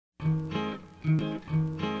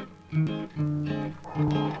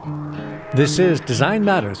This is Design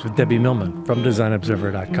Matters with Debbie Millman from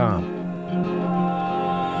DesignObserver.com.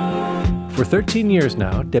 For 13 years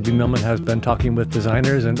now, Debbie Millman has been talking with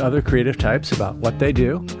designers and other creative types about what they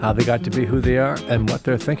do, how they got to be who they are, and what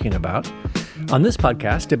they're thinking about. On this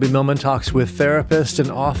podcast, Debbie Millman talks with therapist and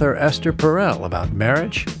author Esther Perel about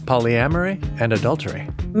marriage, polyamory, and adultery.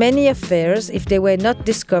 Many affairs, if they were not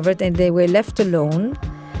discovered and they were left alone,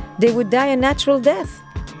 they would die a natural death.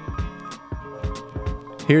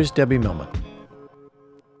 Here's Debbie Millman.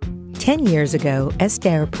 10 years ago,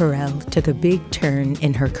 Esther Perel took a big turn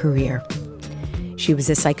in her career. She was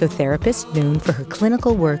a psychotherapist known for her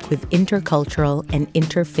clinical work with intercultural and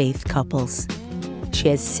interfaith couples. She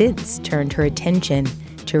has since turned her attention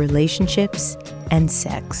to relationships and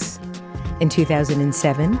sex. In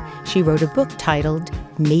 2007, she wrote a book titled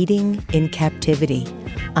Mating in Captivity: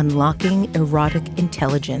 Unlocking Erotic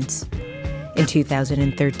Intelligence. In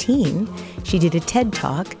 2013, she did a TED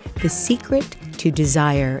Talk, The Secret to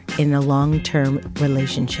Desire in a Long-Term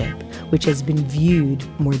Relationship, which has been viewed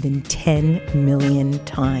more than 10 million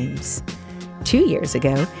times. 2 years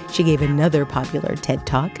ago, she gave another popular TED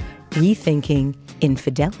Talk, Rethinking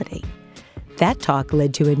Infidelity. That talk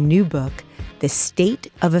led to a new book, The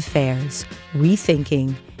State of Affairs,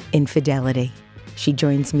 Rethinking Infidelity. She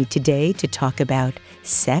joins me today to talk about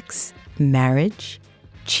sex, marriage,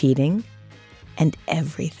 cheating, and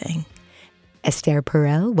everything. Esther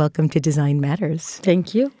Perel, welcome to Design Matters.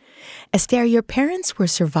 Thank you. Esther, your parents were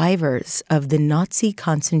survivors of the Nazi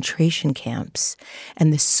concentration camps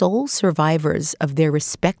and the sole survivors of their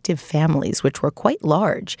respective families, which were quite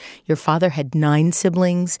large. Your father had 9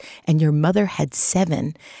 siblings and your mother had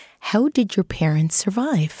 7. How did your parents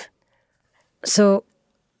survive? So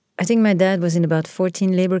I think my dad was in about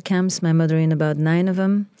 14 labor camps, my mother in about 9 of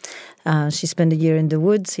them. She spent a year in the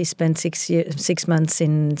woods. He spent 6 months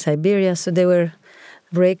in Siberia. So there were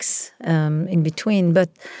breaks in between. But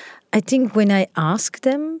I think when I asked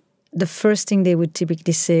them, the first thing they would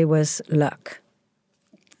typically say was luck.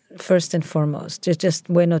 First and foremost. They just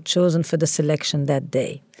were not chosen for the selection that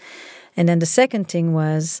day. And then the second thing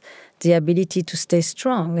was the ability to stay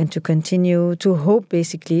strong and to continue to hope,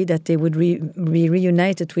 basically, that they would be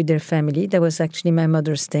reunited with their family. That was actually my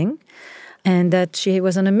mother's thing. And that she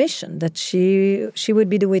was on a mission, that she would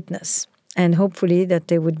be the witness. And hopefully that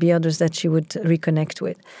there would be others that she would reconnect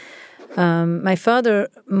with. My father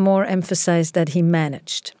more emphasized that he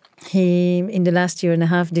managed. He, in the last year and a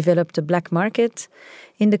half, developed a black market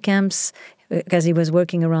in the camps because he was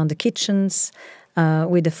working around the kitchens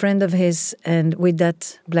with a friend of his. And with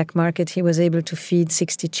that black market, he was able to feed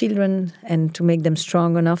 60 children and to make them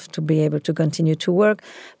strong enough to be able to continue to work.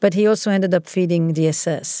 But he also ended up feeding the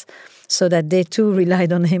SS, so that they too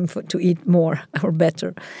relied on him to eat more or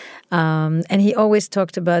better. And he always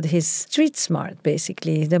talked about his street smart,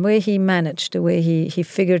 basically, the way he managed, the way he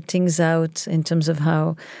figured things out in terms of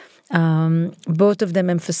how both of them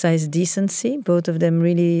emphasized decency. Both of them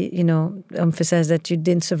really, emphasized that you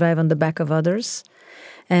didn't survive on the back of others.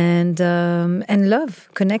 And love,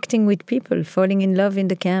 connecting with people, falling in love in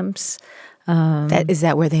the camps. Is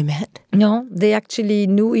that where they met? No, they actually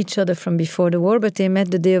knew each other from before the war, but they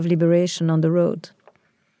met the day of liberation on the road.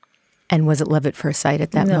 And was it love at first sight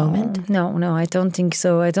at that moment? No, I don't think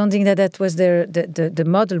so. I don't think that was the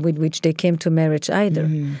model with which they came to marriage either.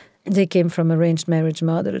 Mm. They came from arranged marriage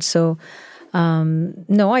model. So,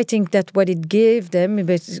 no, I think that what it gave them,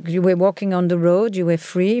 you were walking on the road, you were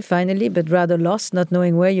free finally, but rather lost, not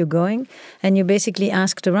knowing where you're going. And you basically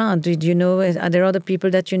asked around, did you know, are there other people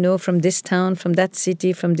that you know from this town, from that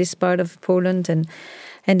city, from this part of Poland?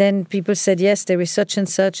 And then people said, yes, there is such and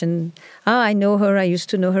such. And, I know her. I used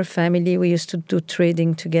to know her family. We used to do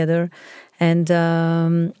trading together. And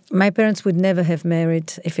my parents would never have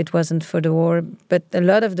married if it wasn't for the war. But a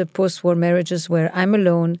lot of the post-war marriages were, I'm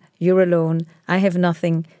alone, you're alone, I have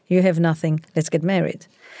nothing, you have nothing, let's get married.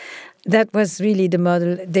 That was really the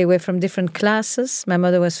model. They were from different classes. My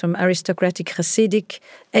mother was from aristocratic, Hasidic,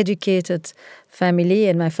 educated family,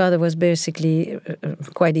 and my father was basically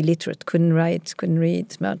quite illiterate, couldn't write, couldn't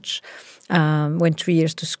read much, went 3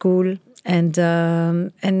 years to school, and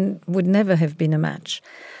would never have been a match.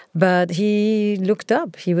 But he looked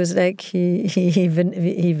up. He was like, he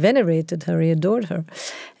venerated her, he adored her.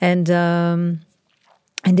 And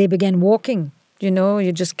they began walking.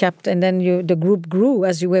 You just kept, and then the group grew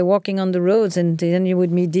as you were walking on the roads, and then you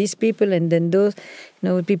would meet these people, and then those,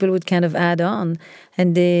 people would kind of add on.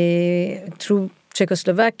 And they, through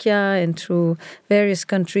Czechoslovakia and through various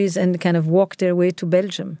countries, and kind of walked their way to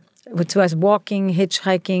Belgium. which was walking,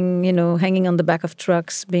 hitchhiking, hanging on the back of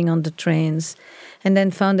trucks, being on the trains, and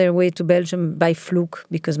then found their way to Belgium by fluke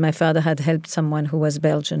because my father had helped someone who was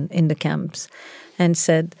Belgian in the camps and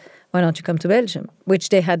said, why don't you come to Belgium? Which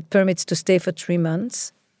they had permits to stay for 3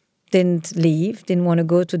 months, didn't leave, didn't want to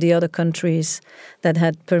go to the other countries that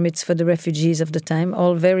had permits for the refugees of the time,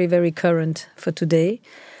 all very, very current for today.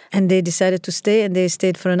 And they decided to stay, and they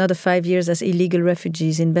stayed for another 5 years as illegal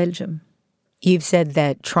refugees in Belgium. You've said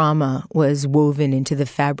that trauma was woven into the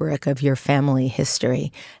fabric of your family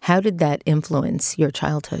history. How did that influence your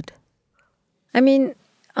childhood? I mean,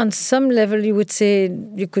 on some level, you would say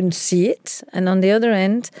you couldn't see it. And on the other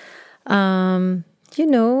end,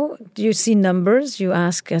 you see numbers. You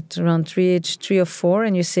ask at around age 3 or 4,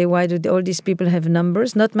 and you say, why do all these people have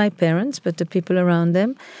numbers? Not my parents, but the people around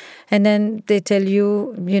them. And then they tell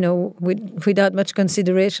you, without much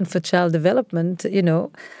consideration for child development,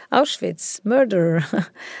 Auschwitz, murder,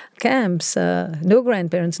 camps, no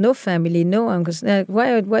grandparents, no family, no uncles.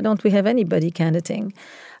 Why don't we have anybody kind of thing?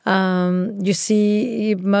 You see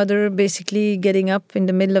your mother basically getting up in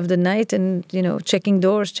the middle of the night and, checking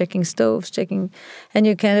doors, checking stoves, and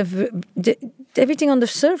you kind of, everything on the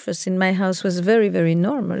surface in my house was very, very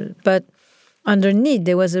normal. But underneath,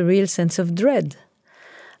 there was a real sense of dread.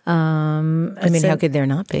 How could there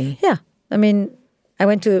not be? Yeah. I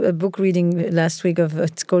went to a book reading last week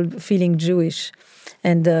it's called Feeling Jewish.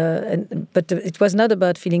 But it was not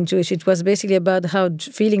about feeling Jewish. It was basically about how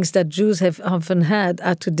feelings that Jews have often had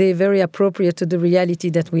are today very appropriate to the reality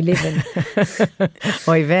that we live in.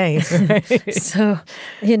 Oy vey. So,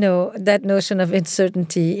 that notion of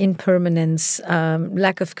uncertainty, impermanence,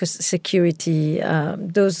 lack of security,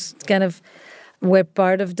 those kind of were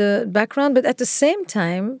part of the background. But at the same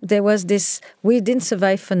time, there was this, we didn't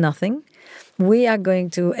survive for nothing. We are going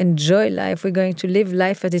to enjoy life. We're going to live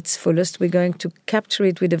life at its fullest. We're going to capture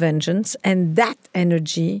it with a vengeance. And that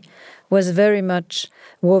energy was very much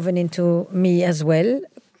woven into me as well,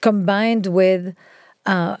 combined with,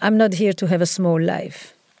 I'm not here to have a small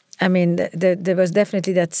life. There was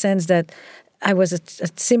definitely that sense that I was a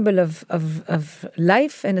symbol of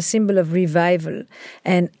life and a symbol of revival.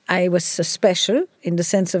 And I was so special in the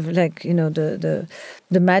sense of the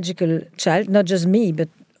magical child, not just me, but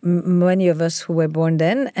many of us who were born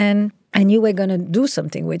then. And I knew we're going to do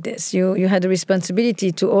something with this. You had a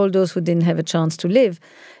responsibility to all those who didn't have a chance to live.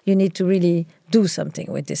 You need to really do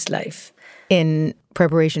something with this life. In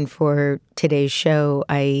preparation for today's show,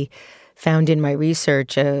 I found in my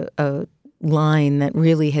research a line that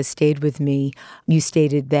really has stayed with me. You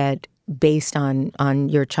stated that based on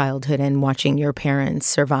your childhood and watching your parents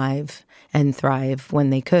survive and thrive when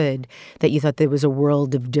they could, that you thought there was a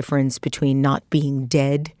world of difference between not being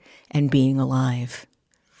dead and being alive.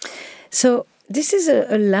 So this is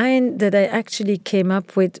a line that I actually came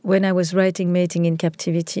up with when I was writing Mating in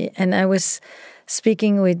Captivity. And I was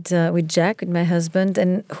speaking with Jack, with my husband,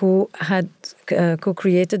 and who had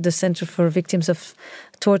co-created the Center for Victims of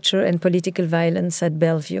Torture and Political Violence at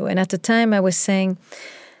Bellevue. And at the time I was saying,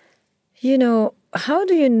 how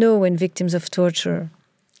do you know when victims of torture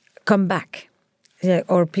come back?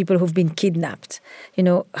 Or people who've been kidnapped?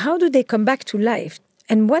 How do they come back to life?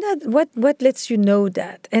 And what lets you know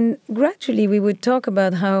that? And gradually we would talk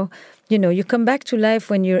about how, you come back to life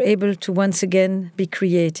when you're able to once again be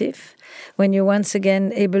creative, when you're once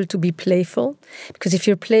again able to be playful. Because if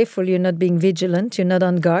you're playful, you're not being vigilant, you're not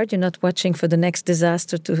on guard, you're not watching for the next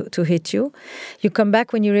disaster to hit you. You come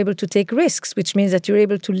back when you're able to take risks, which means that you're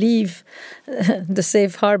able to leave the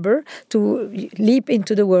safe harbor, to leap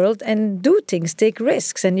into the world and do things, take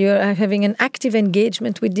risks. And you're having an active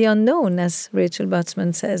engagement with the unknown, as Rachel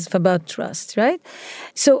Botsman says, about trust, right?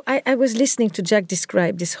 So I was listening to Jack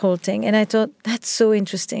describe this whole thing, and I thought, that's so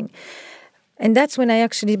interesting. And that's when I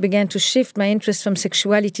actually began to shift my interest from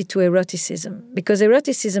sexuality to eroticism, because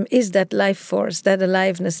eroticism is that life force, that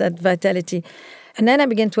aliveness, that vitality. And then I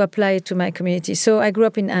began to apply it to my community. So I grew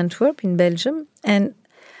up in Antwerp, in Belgium, and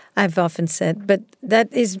I've often said, but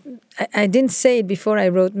that is, I didn't say it before I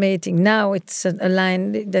wrote Mating. Now it's a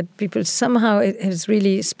line that people somehow, it has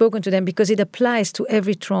really spoken to them because it applies to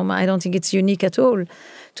every trauma. I don't think it's unique at all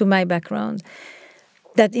to my background.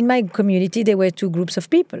 That in my community, there were two groups of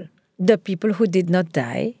people. The people who did not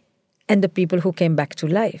die and the people who came back to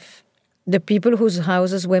life. The people whose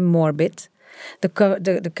houses were morbid, the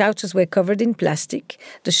couches were covered in plastic,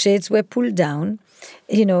 the shades were pulled down.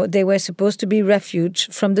 They were supposed to be refuge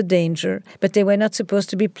from the danger, but they were not supposed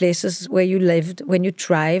to be places where you lived, when you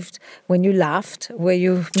thrived, when you laughed, where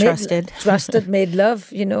you trusted, made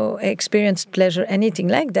love, experienced pleasure, anything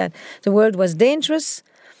like that. The world was dangerous.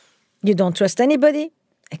 You don't trust anybody,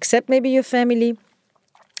 except maybe your family.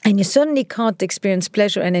 And you certainly can't experience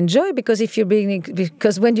pleasure and enjoy because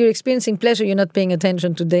when you're experiencing pleasure, you're not paying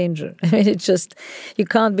attention to danger. I mean, it's just, you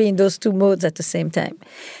can't be in those two modes at the same time.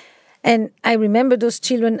 And I remember those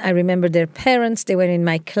children. I remember their parents. They were in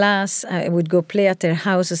my class. I would go play at their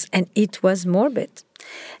houses, and it was morbid.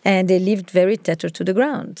 And they lived very tethered to the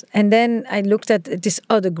ground. And then I looked at this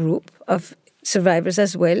other group of survivors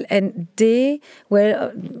as well, and they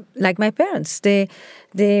were like my parents. They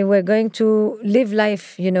were going to live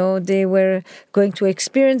life, they were going to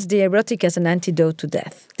experience the erotic as an antidote to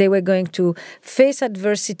death. They were going to face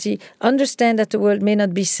adversity, understand that the world may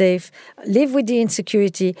not be safe, live with the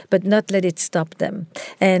insecurity, but not let it stop them.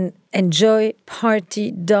 And enjoy,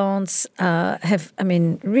 party, dance,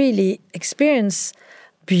 really experience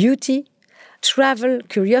beauty, travel,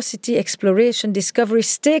 curiosity, exploration, discovery,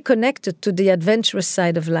 stay connected to the adventurous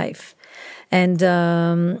side of life. And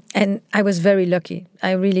I was very lucky.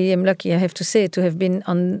 I really am lucky, I have to say, to have been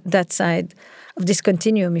on that side of this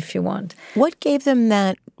continuum, if you want. What gave them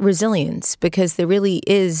that resilience? Because there really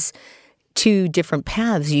is two different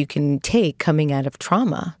paths you can take coming out of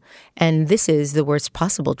trauma. And this is the worst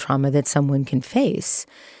possible trauma that someone can face.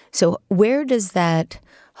 So where does that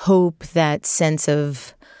hope, that sense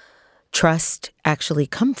of trust actually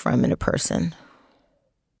come from in a person?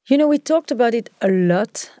 We talked about it a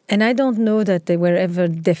lot, and I don't know that there were ever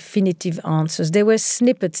definitive answers. There were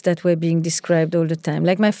snippets that were being described all the time.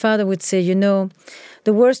 Like my father would say,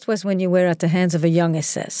 the worst was when you were at the hands of a young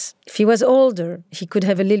SS. If he was older, he could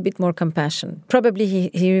have a little bit more compassion. Probably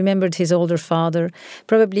he remembered his older father.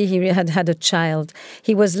 Probably he had a child.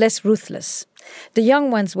 He was less ruthless. The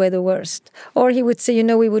young ones were the worst. Or he would say,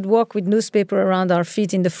 we would walk with newspaper around our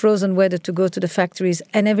feet in the frozen weather to go to the factories,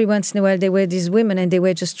 and every once in a while there were these women and they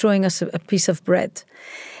were just throwing us a piece of bread.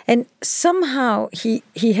 And somehow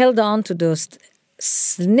he held on to those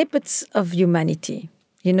snippets of humanity,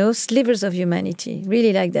 slivers of humanity,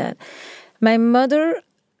 really like that. My mother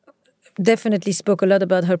definitely spoke a lot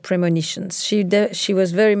about her premonitions. She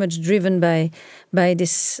was very much driven by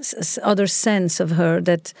this other sense of her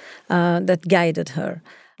that guided her.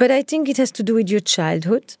 But I think it has to do with your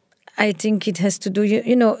childhood. I think it has to do,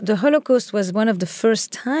 the Holocaust was one of the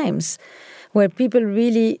first times where people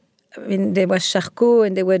really, there was Charcot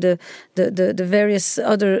and there were the various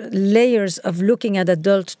other layers of looking at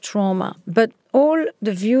adult trauma. But all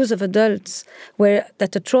the views of adults were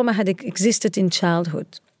that the trauma had existed in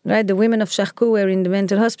childhood. Right, the women of Charcot were in the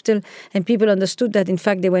mental hospital, and people understood that, in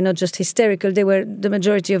fact, they were not just hysterical, they were, the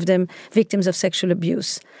majority of them, victims of sexual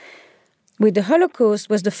abuse. With the Holocaust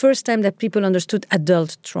was the first time that people understood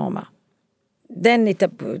adult trauma. Then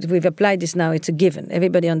we've applied this now, it's a given.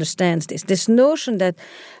 Everybody understands this. This notion that,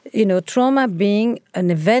 trauma being an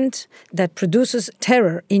event that produces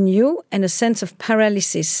terror in you and a sense of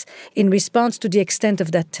paralysis in response to the extent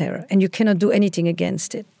of that terror, and you cannot do anything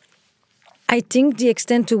against it. I think the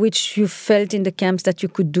extent to which you felt in the camps that you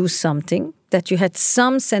could do something, that you had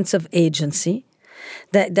some sense of agency,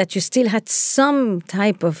 that you still had some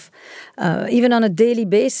type of, even on a daily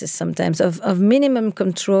basis sometimes, of minimum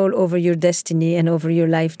control over your destiny and over your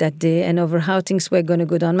life that day and over how things were going to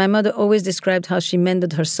go down. My mother always described how she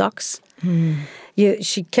mended her socks.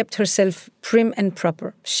 She kept herself prim and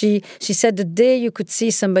proper. She said the day you could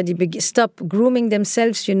see somebody stop grooming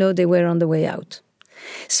themselves, they were on the way out.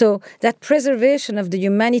 So that preservation of the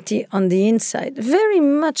humanity on the inside, very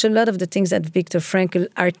much a lot of the things that Viktor Frankl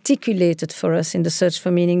articulated for us in The Search for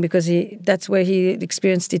Meaning, because that's where he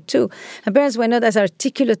experienced it too. My parents were not as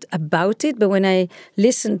articulate about it, but when I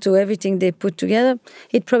listened to everything they put together,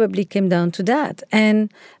 it probably came down to that.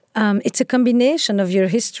 And it's a combination of your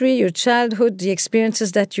history, your childhood, the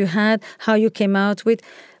experiences that you had, how you came out with.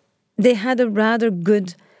 They had a rather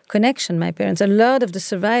good connection, my parents. A lot of the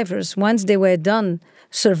survivors, once they were done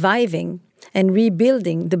surviving and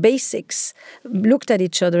rebuilding the basics, looked at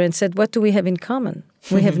each other and said, what do we have in common?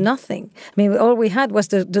 We have nothing. All we had was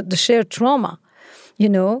the shared trauma,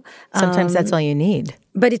 Sometimes that's all you need.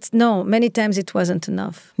 But many times it wasn't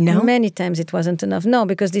enough. No? Many times it wasn't enough. No,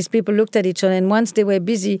 because these people looked at each other, and once they were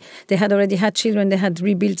busy, they had already had children, they had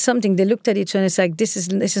rebuilt something, they looked at each other and it's like, this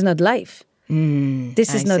is not life.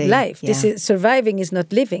 This is not life. Yeah. Surviving is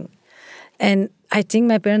not living. And I think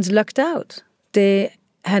my parents lucked out. They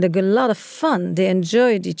had a lot of fun. They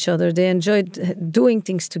enjoyed each other. They enjoyed doing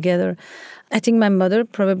things together. I think my mother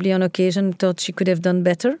probably on occasion thought she could have done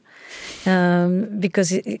better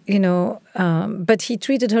because, but he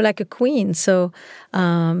treated her like a queen. So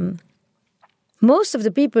most of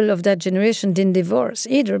the people of that generation didn't divorce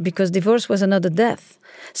either, because divorce was another death.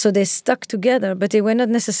 So they stuck together, but they were not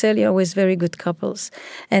necessarily always very good couples.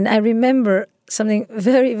 And I remember something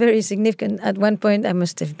very, very significant. At one point, I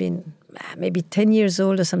must have been maybe 10 years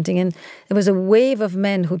old or something, and there was a wave of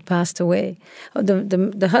men who'd passed away,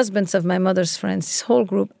 the husbands of my mother's friends, this whole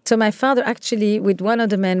group. So my father actually, with one of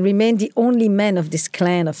the men, remained the only man of this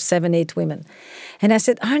clan of 7, 8 women. And I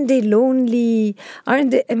said, aren't they lonely?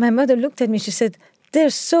 Aren't they? And my mother looked at me, she said, they're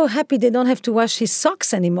so happy they don't have to wash his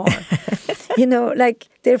socks anymore. Like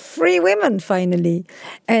they're free women finally.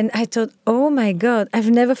 And I thought, oh my God, I've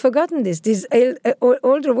never forgotten this. These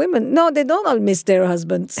older women, no, they don't all miss their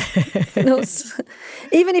husbands.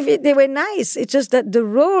 Even if they were nice, it's just that the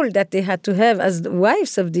role that they had to have as the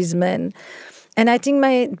wives of these men. And I think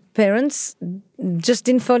my parents just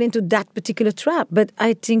didn't fall into that particular trap. But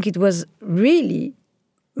I think it was really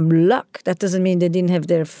luck. That doesn't mean they didn't have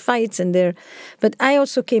their fights but I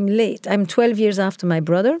also came late. I'm 12 years after my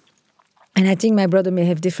brother, and I think my brother may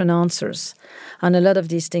have different answers on a lot of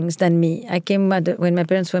these things than me. I came when my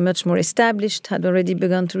parents were much more established, had already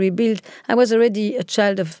begun to rebuild. I was already a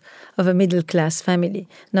child of a middle-class family,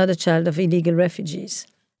 not a child of illegal refugees.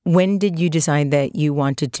 When did you decide that you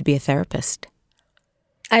wanted to be a therapist?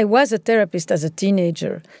 I was a therapist as a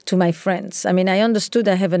teenager to my friends. I mean, I understood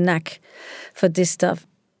I have a knack for this stuff.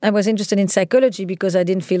 I was interested in psychology because I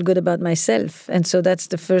didn't feel good about myself. And so that's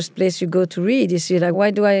the first place you go to read is you're like, why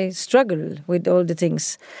do I struggle with all the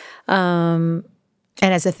things? And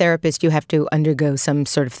as a therapist, you have to undergo some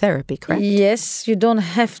sort of therapy, correct? Yes, you don't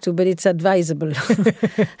have to, but it's advisable.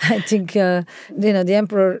 I think, the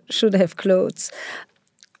emperor should have clothes.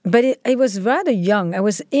 But I was rather young. I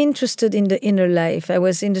was interested in the inner life. I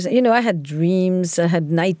was interested, I had dreams, I had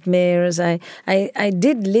nightmares. I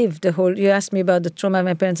did live the whole, you asked me about the trauma of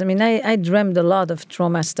my parents. I mean, I dreamed a lot of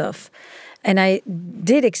trauma stuff. And I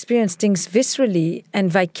did experience things viscerally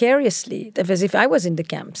and vicariously, as if I was in the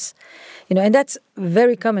camps. And that's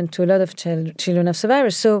very common to a lot of children of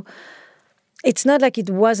survivors. So it's not like it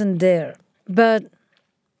wasn't there. But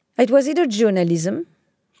it was either journalism,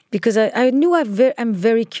 because I knew I'm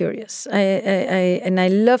very curious. I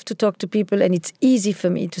love to talk to people, and it's easy for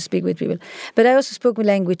me to speak with people. But I also spoke with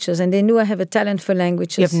languages, and they knew I have a talent for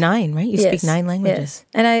languages. You have 9, right? You speak 9 languages. Yes.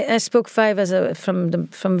 And I spoke 5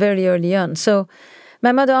 from very early on. So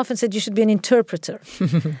my mother often said, you should be an interpreter.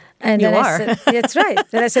 And then I said, that's right.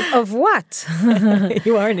 Then I said, of what?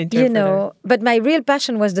 You are an interpreter. But my real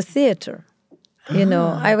passion was the theater.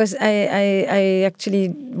 I actually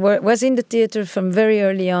was in the theater from very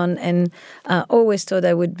early on, and always thought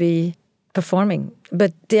I would be performing,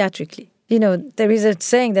 but theatrically. There is a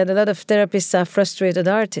saying that a lot of therapists are frustrated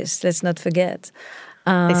artists. Let's not forget.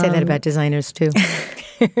 They say that about designers too.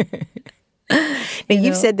 Now,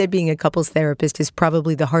 you've said that being a couples therapist is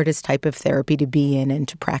probably the hardest type of therapy to be in and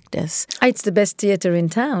to practice. It's the best theater in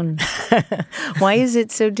town. Why is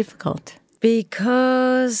it so difficult?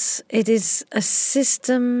 Because it is a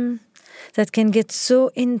system that can get so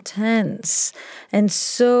intense and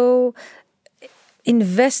so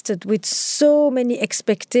invested with so many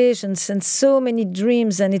expectations and so many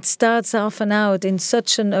dreams, and it starts off and out in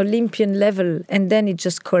such an Olympian level, and then it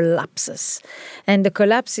just collapses. And the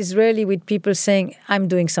collapse is rarely with people saying, I'm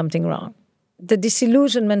doing something wrong. The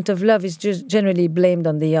disillusionment of love is just generally blamed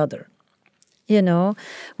on the other.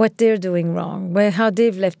 What they're doing wrong, how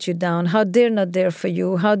they've let you down, how they're not there for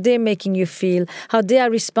you, how they're making you feel, how they are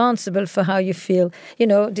responsible for how you feel.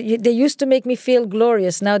 They used to make me feel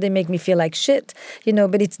glorious. Now they make me feel like shit,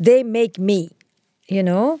 but it's they make me,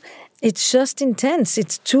 It's just intense.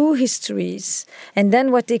 It's 2 histories. And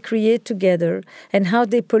then what they create together and how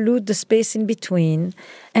they pollute the space in between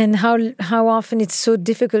and how often it's so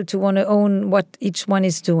difficult to want to own what each one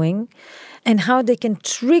is doing. And how they can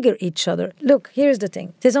trigger each other. Look, here's the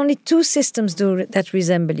thing. There's only 2 systems that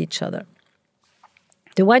resemble each other.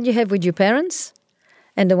 The one you have with your parents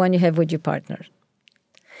and the one you have with your partner.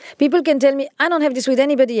 People can tell me, I don't have this with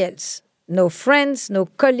anybody else. No friends, no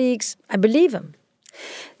colleagues. I believe them.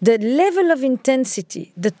 The level of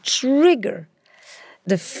intensity, the trigger,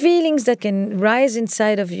 the feelings that can rise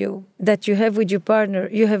inside of you that you have with your partner,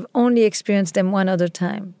 you have only experienced them one other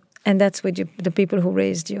time. And that's with the people who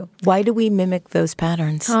raised you. Why do we mimic those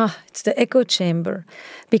patterns? It's the echo chamber.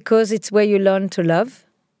 Because it's where you learn to love.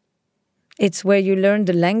 It's where you learn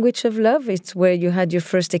the language of love. It's where you had your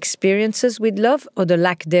first experiences with love or the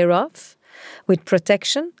lack thereof, with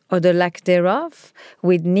protection or the lack thereof,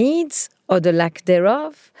 with needs or the lack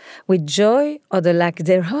thereof, with joy or the lack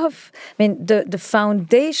thereof. I mean, the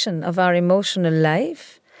foundation of our emotional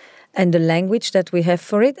life and the language that we have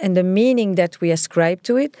for it and the meaning that we ascribe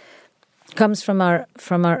to it comes from our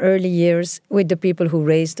early years with the people who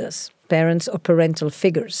raised us, parents or parental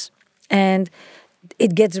figures. And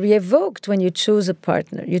it gets re-evoked when you choose a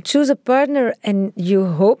partner. You choose a partner and you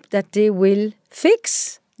hope that they will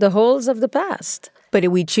fix the holes of the past. But are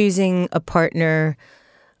we choosing a partner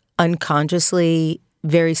unconsciously,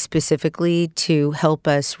 very specifically, to help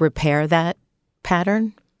us repair that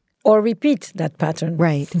pattern? Or repeat that pattern.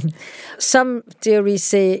 Right. Some theories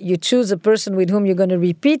say you choose a person with whom you're going to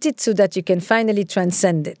repeat it so that you can finally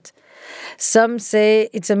transcend it. Some say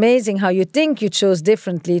it's amazing how you think you chose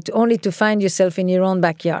differently only to find yourself in your own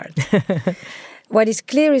backyard. What is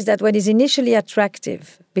clear is that what is initially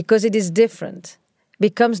attractive, because it is different,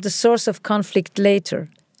 becomes the source of conflict later,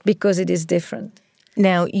 because it is different.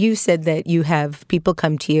 Now, you said that you have people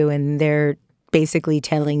come to you and they're basically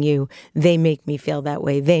telling you, they make me feel that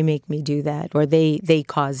way, they make me do that, or they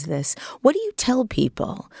cause this. What do you tell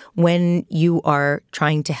people when you are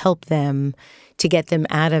trying to help them, to get them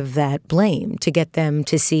out of that blame, to get them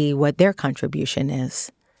to see what their contribution is?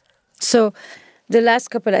 So the last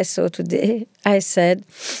couple I saw today, I said,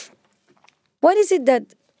 what is it that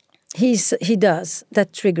he does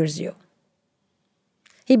that triggers you?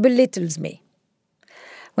 He belittles me.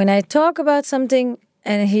 When I talk about something,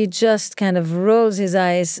 and he just kind of rolls his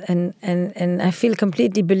eyes, and I feel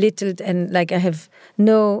completely belittled and like I have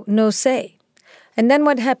no say. And then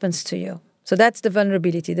what happens to you? So that's the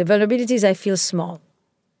vulnerability. The vulnerability is I feel small.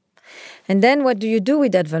 And then what do you do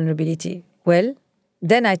with that vulnerability? Well,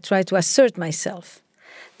 then I try to assert myself.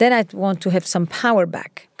 Then I want to have some power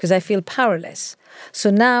back because I feel powerless. So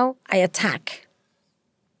now I attack.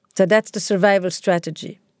 So that's the survival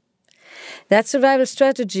strategy. That survival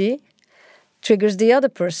strategy triggers the other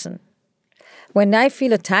person. When I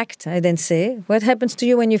feel attacked, I then say, what happens to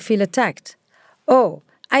you when you feel attacked? Oh,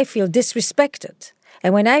 I feel disrespected.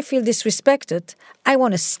 And when I feel disrespected, I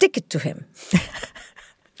want to stick it to him.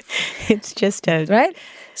 It's just a right?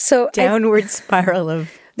 So downward spiral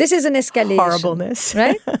of this is an escalation. Horribleness.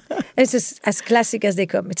 Right? It's just as classic as they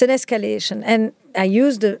come. It's an escalation. And I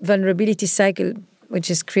use the vulnerability cycle,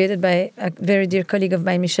 which is created by a very dear colleague of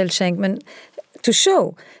mine, Michelle Shankman, to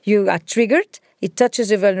show you are triggered, it touches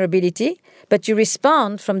your vulnerability, but you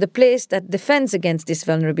respond from the place that defends against this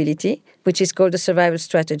vulnerability, which is called the survival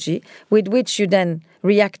strategy, with which you then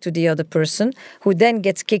react to the other person, who then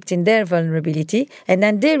gets kicked in their vulnerability, and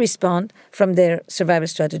then they respond from their survival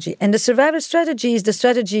strategy. And the survival strategy is the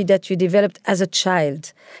strategy that you developed as a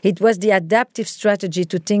child. It was the adaptive strategy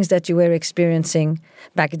to things that you were experiencing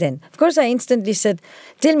back then. Of course, I instantly said,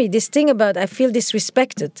 tell me this thing about I feel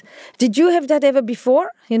disrespected. Did you have that ever before?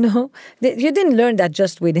 You know, you didn't learn that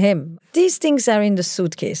just with him. These things are in the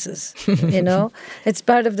suitcases, you know. It's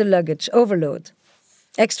part of the luggage, overload,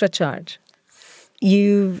 extra charge.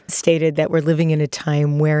 You've stated that we're living in a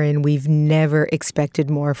time wherein we've never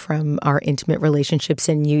expected more from our intimate relationships.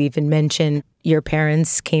 And you even mentioned your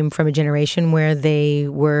parents came from a generation where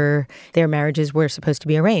their marriages were supposed to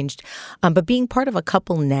be arranged. But being part of a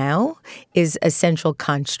couple now is a central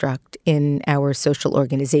construct in our social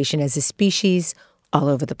organization as a species all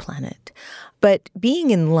over the planet. But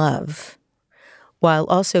being in love, while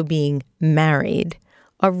also being married,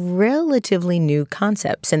 are relatively new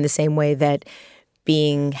concepts in the same way that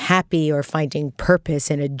being happy or finding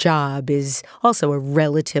purpose in a job is also a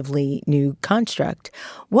relatively new construct.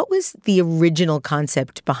 What was the original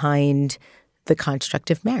concept behind the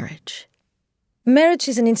construct of marriage? Marriage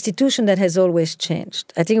is an institution that has always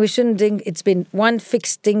changed. I think we shouldn't think it's been one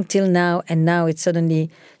fixed thing till now, and now it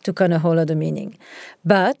suddenly took on a whole other meaning.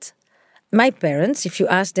 But my parents, if you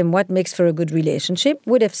ask them what makes for a good relationship,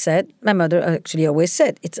 would have said, my mother actually always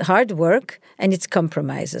said, it's hard work and it's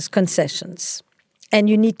compromises, concessions. And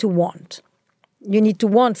you need to want. You need to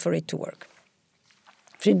want for it to work.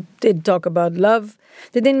 She did talk about love.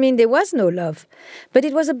 That didn't mean there was no love. But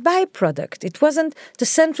it was a byproduct. It wasn't the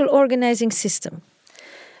central organizing system.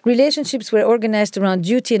 Relationships were organized around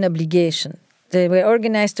duty and obligation. They were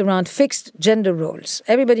organized around fixed gender roles.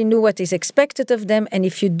 Everybody knew what is expected of them. And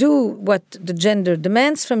if you do what the gender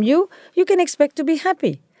demands from you, you can expect to be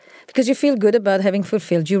happy. Because you feel good about having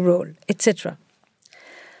fulfilled your role, etc.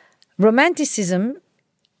 Romanticism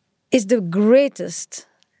is the greatest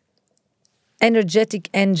energetic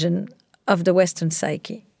engine of the Western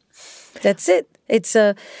psyche. That's it.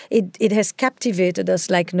 It has captivated us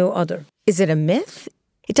like no other. Is it a myth?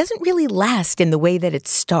 It doesn't really last in the way that it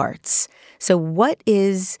starts. So what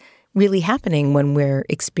is really happening when we're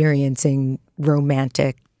experiencing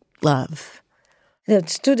romantic love?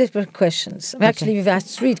 There's two different questions. Actually, we've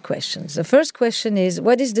asked three questions. The first question is,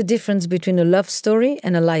 what is the difference between a love story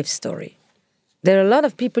and a life story? There are a lot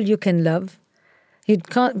of people you can love,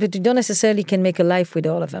 but you don't necessarily can make a life with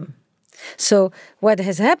all of them. So what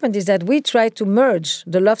has happened is that we try to merge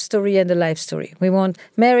the love story and the life story. We want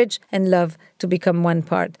marriage and love to become one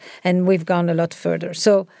part, and we've gone a lot further.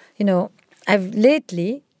 So, I've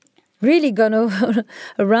lately really gone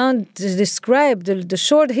around to describe the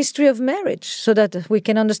short history of marriage so that we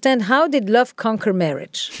can understand how did love conquer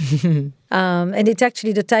marriage. And it's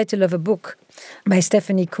actually the title of a book by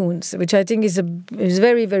Stephanie Kuhns, which I think is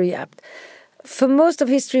very, very apt. For most of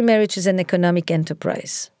history, marriage is an economic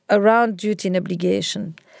enterprise around duty and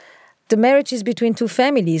obligation. The marriage is between two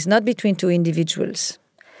families, not between two individuals.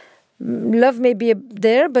 Love may be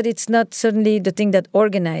there, but it's not certainly the thing that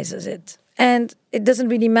organizes it. And it doesn't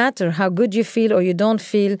really matter how good you feel or you don't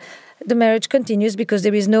feel. The marriage continues because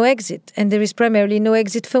there is no exit. And there is primarily no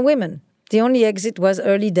exit for women. The only exit was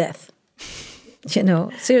early death.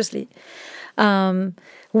 Seriously.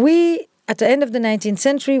 We, at the end of the 19th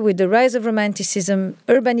century, with the rise of Romanticism,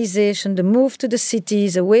 urbanization, the move to the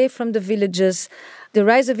cities, away from the villages, the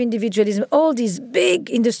rise of individualism, all these big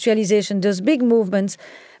industrialization, those big movements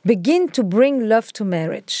begin to bring love to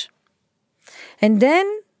marriage. And then,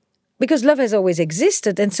 because love has always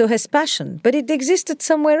existed, and so has passion, but it existed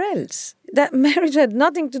somewhere else. That marriage had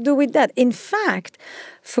nothing to do with that. In fact,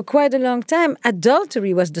 for quite a long time,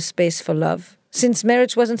 adultery was the space for love, since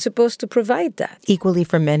marriage wasn't supposed to provide that. Equally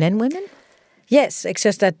for men and women? Yes,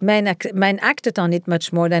 except that men acted on it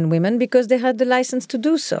much more than women because they had the license to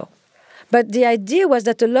do so. But the idea was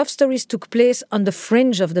that the love stories took place on the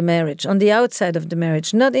fringe of the marriage, on the outside of the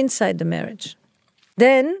marriage, not inside the marriage.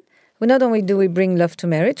 Then, not only do we bring love to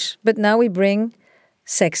marriage, but now we bring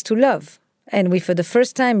sex to love. And we, for the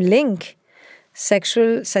first time, link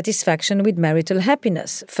sexual satisfaction with marital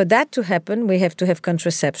happiness. For that to happen, we have to have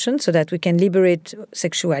contraception so that we can liberate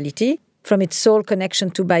sexuality from its sole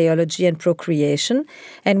connection to biology and procreation.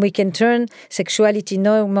 And we can turn sexuality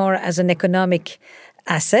no more as an economic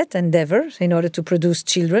asset, endeavor, in order to produce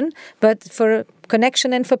children, but for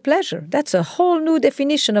connection and for pleasure. That's a whole new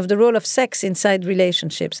definition of the role of sex inside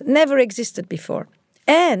relationships. Never existed before.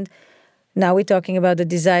 And now we're talking about the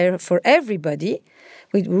desire for everybody,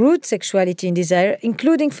 with root sexuality and desire,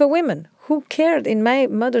 including for women. Who cared in my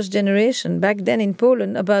mother's generation, back then in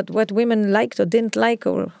Poland, about what women liked or didn't like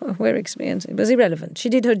or were experiencing? It was irrelevant. She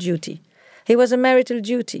did her duty. It was a marital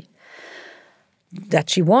duty. That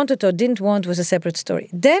she wanted or didn't want was a separate story.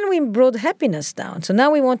 Then we brought happiness down. So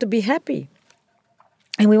now we want to be happy.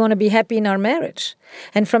 And we want to be happy in our marriage.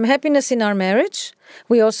 And from happiness in our marriage,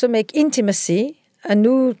 we also make intimacy a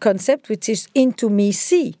new concept, which is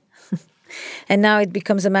intimacy. And now it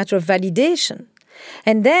becomes a matter of validation.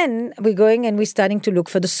 And then we're going and we're starting to look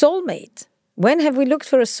for the soulmate. When have we looked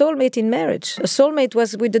for a soulmate in marriage? A soulmate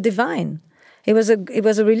was with the divine. It was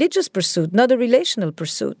a religious pursuit, not a relational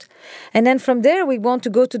pursuit. And then from there, we want to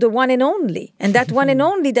go to the one and only. And that one and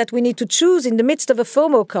only that we need to choose in the midst of a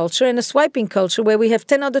FOMO culture and a swiping culture where we have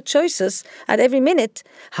 10 other choices at every minute.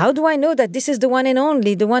 How do I know that this is the one and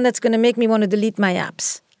only, the one that's going to make me want to delete my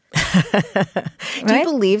apps? Do you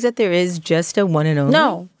believe that there is just a one and only?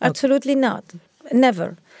 No, absolutely not.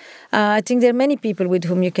 Never. I think there are many people with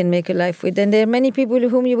whom you can make a life with, and there are many people with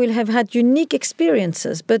whom you will have had unique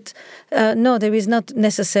experiences. But no, there is not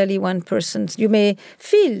necessarily one person. You may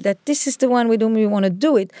feel that this is the one with whom you want to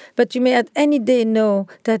do it, but you may at any day know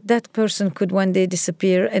that that person could one day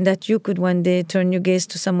disappear and that you could one day turn your gaze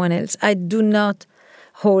to someone else. I do not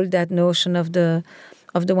hold that notion of the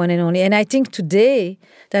one and only. And I think today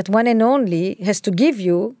that one and only has to give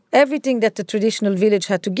you everything that the traditional village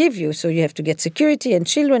had to give you. So you have to get security and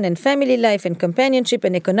children and family life and companionship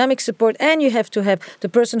and economic support, and you have to have the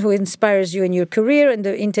person who inspires you in your career and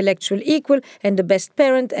the intellectual equal and the best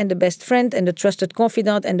parent and the best friend and the trusted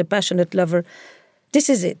confidant and the passionate lover. This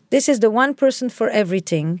is it. This is the one person for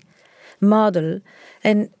everything model.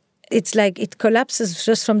 And it's like it collapses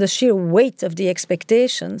just from the sheer weight of the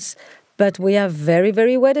expectations, but we are very,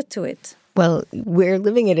 very wedded to it. Well, we're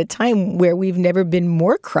living at a time where we've never been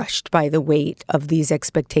more crushed by the weight of these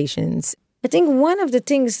expectations. I think one of the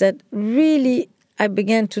things that really I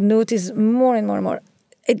began to notice more and more and more,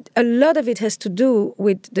 a lot of it has to do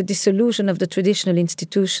with the dissolution of the traditional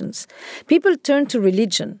institutions. People turn to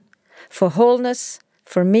religion for wholeness,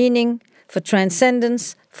 for meaning, for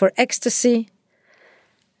transcendence, for ecstasy.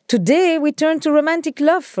 Today, we turn to romantic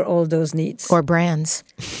love for all those needs. Or brands.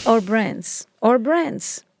 Or brands. Or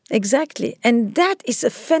brands. Exactly. And that is a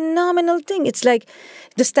phenomenal thing. It's like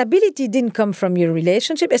the stability didn't come from your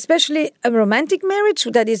relationship, especially a romantic marriage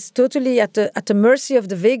that is totally at the mercy of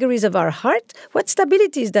the vagaries of our heart. What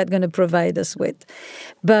stability is that going to provide us with?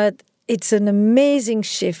 But it's an amazing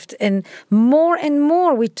shift. And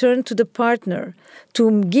more we turn to the partner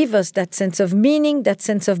to give us that sense of meaning, that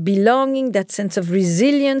sense of belonging, that sense of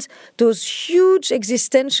resilience, those huge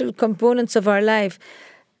existential components of our life.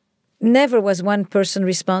 Never was one person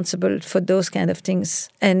responsible for those kind of things.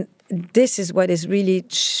 And this is what is really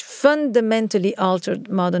fundamentally altered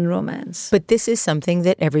modern romance. But this is something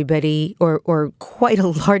that everybody or quite a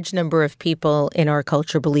large number of people in our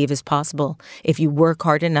culture believe is possible. If you work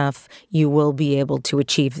hard enough, you will be able to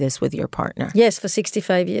achieve this with your partner. Yes, for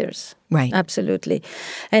 65 years. Right. Absolutely.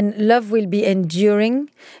 And love will be enduring,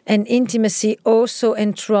 and intimacy also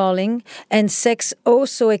enthralling, and sex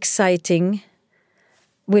also exciting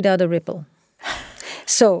without a ripple.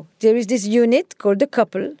 So there is this unit called the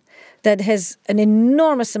couple that has an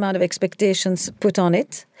enormous amount of expectations put on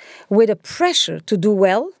it, with a pressure to do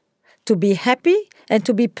well, to be happy, and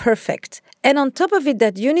to be perfect. And on top of it,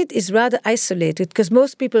 that unit is rather isolated because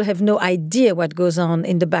most people have no idea what goes on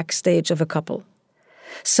in the backstage of a couple.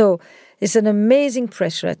 So it's an amazing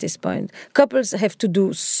pressure at this point. Couples have to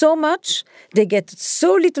do so much, they get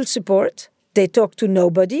so little support, they talk to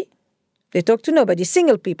nobody.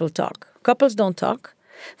 Single people talk. Couples don't talk.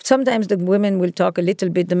 Sometimes the women will talk a little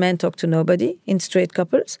bit, the men talk to nobody in straight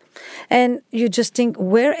couples. And you just think,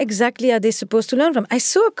 where exactly are they supposed to learn from? I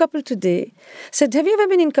saw a couple today, said, have you ever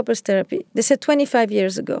been in couples therapy? They said, 25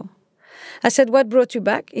 years ago. I said, what brought you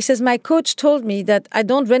back? He says, my coach told me that I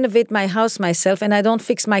don't renovate my house myself and I don't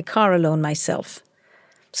fix my car alone myself.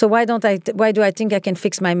 So why do I think I can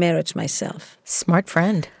fix my marriage myself? Smart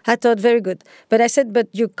friend. I thought, very good. But I said, but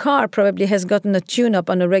your car probably has gotten a tune-up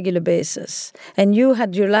on a regular basis. And you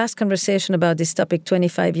had your last conversation about this topic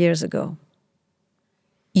 25 years ago.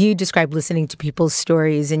 You describe listening to people's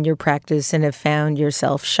stories in your practice and have found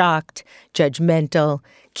yourself shocked, judgmental,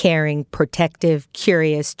 caring, protective,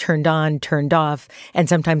 curious, turned on, turned off, and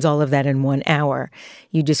sometimes all of that in 1 hour.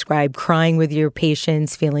 You describe crying with your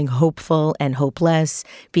patients, feeling hopeful and hopeless,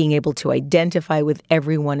 being able to identify with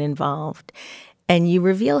everyone involved. And you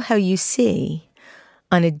reveal how you see,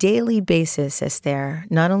 on a daily basis, Esther,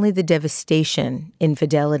 not only the devastation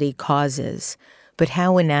infidelity causes, but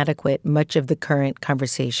how inadequate much of the current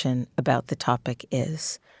conversation about the topic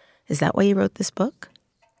is. Is that why you wrote this book?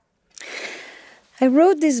 I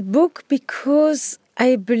wrote this book because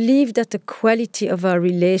I believe that the quality of our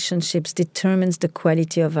relationships determines the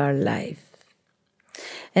quality of our life.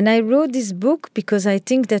 And I wrote this book because I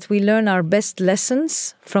think that we learn our best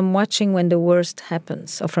lessons from watching when the worst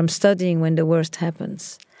happens, or from studying when the worst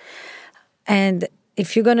happens. And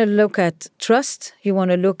if you're going to look at trust, you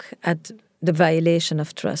want to look at the violation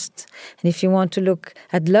of trust. And if you want to look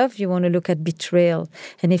at love, you want to look at betrayal.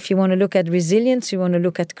 And if you want to look at resilience, you want to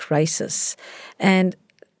look at crisis. And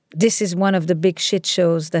this is one of the big shit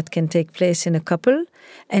shows that can take place in a couple.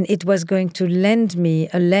 And it was going to lend me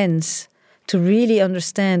a lens to really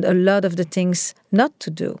understand a lot of the things not to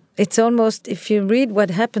do. It's almost, if you read what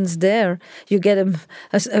happens there, you get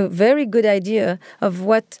a very good idea of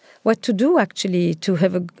what to do actually to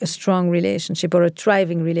have a strong relationship or a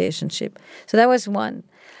thriving relationship. So that was one.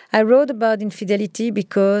 I wrote about infidelity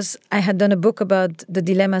because I had done a book about the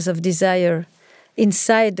dilemmas of desire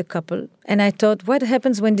inside the couple. And I thought, what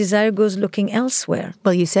happens when desire goes looking elsewhere?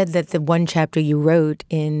 Well, you said that the one chapter you wrote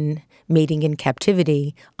in Mating in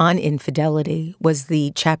Captivity on infidelity was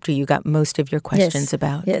the chapter you got most of your questions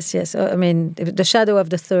about. Yes. I mean, The Shadow of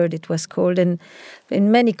the Third, it was called. And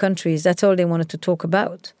in many countries, that's all they wanted to talk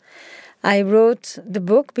about. I wrote the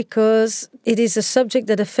book because it is a subject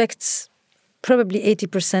that affects probably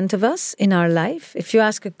 80% of us in our life. If you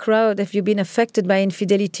ask a crowd, have you been affected by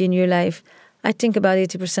infidelity in your life? I think about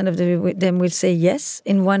 80% of them will say yes,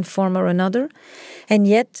 in one form or another. And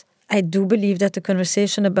yet, I do believe that the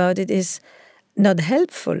conversation about it is not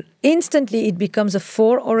helpful. Instantly, it becomes a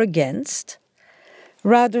for or against,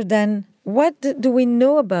 rather than what do we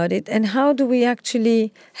know about it and how do we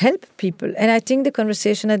actually help people. And I think the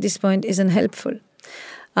conversation at this point isn't helpful.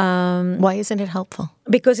 Why isn't it helpful?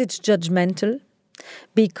 Because it's judgmental,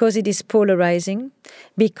 because it is polarizing,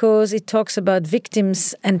 because it talks about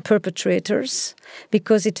victims and perpetrators,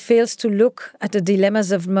 because it fails to look at the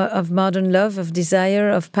dilemmas of modern love, of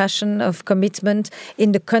desire, of passion, of commitment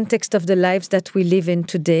in the context of the lives that we live in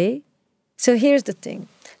today. So here's the thing.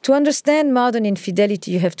 To understand modern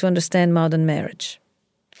infidelity, you have to understand modern marriage.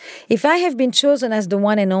 If I have been chosen as the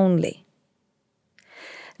one and only,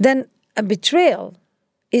 then a betrayal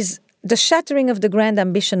is the shattering of the grand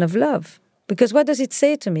ambition of love. Because what does it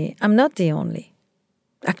say to me? I'm not the only.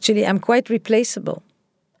 Actually, I'm quite replaceable.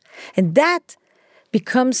 And that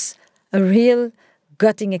becomes a real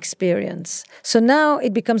gutting experience. So now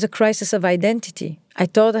it becomes a crisis of identity. I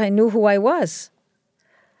thought I knew who I was.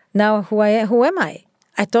 Now who am I?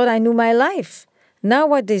 I thought I knew my life. Now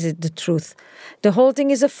what is it, the truth? The whole thing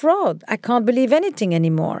is a fraud. I can't believe anything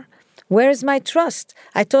anymore. Where is my trust?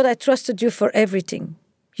 I thought I trusted you for everything.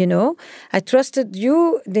 I trusted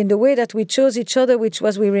you in the way that we chose each other, which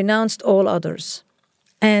was we renounced all others.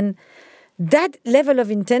 And that level of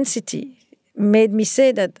intensity made me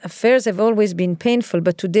say that affairs have always been painful,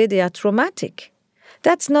 but today they are traumatic.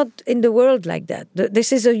 That's not in the world like that.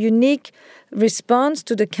 This is a unique response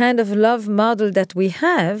to the kind of love model that we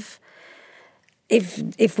have.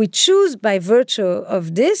 If we choose by virtue of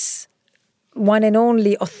this one and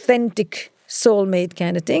only authentic soulmate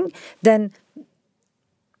kind of thing, then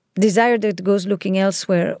desire that goes looking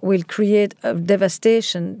elsewhere will create a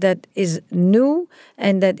devastation that is new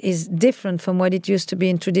and that is different from what it used to be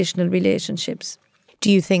in traditional relationships.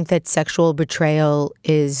 Do you think that sexual betrayal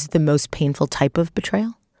is the most painful type of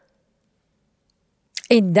betrayal?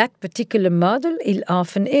 In that particular model, it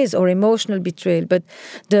often is, or emotional betrayal. But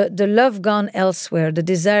the love gone elsewhere, the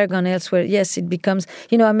desire gone elsewhere, yes, it becomes...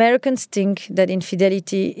 Americans think that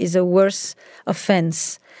infidelity is a worse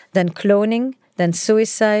offense than cloning, than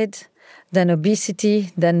suicide, than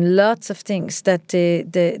obesity, than lots of things. That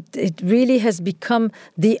it really has become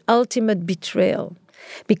the ultimate betrayal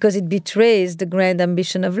because it betrays the grand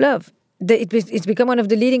ambition of love. It's become one of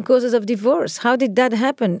the leading causes of divorce. How did that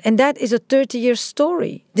happen? And that is a 30-year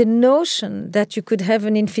story. The notion that you could have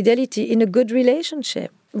an infidelity in a good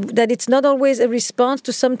relationship, that it's not always a response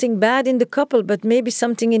to something bad in the couple, but maybe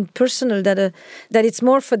something impersonal, that it's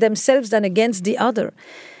more for themselves than against the other.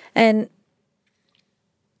 And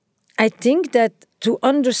I think that to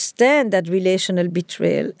understand that relational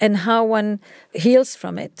betrayal and how one heals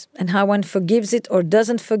from it and how one forgives it or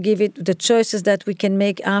doesn't forgive it, the choices that we can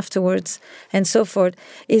make afterwards and so forth,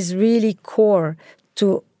 is really core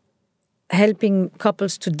to helping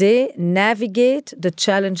couples today navigate the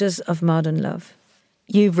challenges of modern love.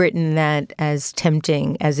 You've written that as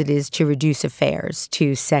tempting as it is to reduce affairs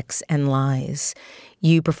to sex and lies,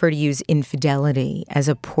 you prefer to use infidelity as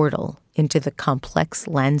a portal into the complex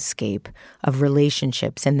landscape of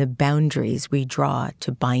relationships and the boundaries we draw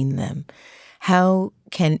to bind them. How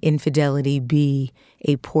can infidelity be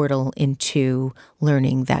a portal into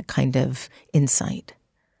learning that kind of insight?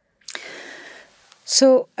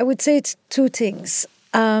 So I would say it's two things.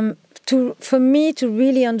 For me to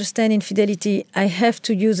really understand infidelity, I have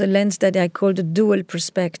to use a lens that I call the dual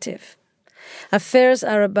perspective. Affairs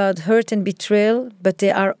are about hurt and betrayal, but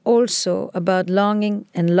they are also about longing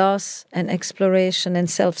and loss and exploration and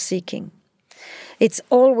self-seeking. It's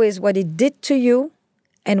always what it did to you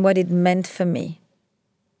and what it meant for me.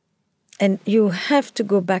 And you have to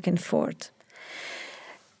go back and forth.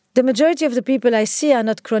 The majority of the people I see are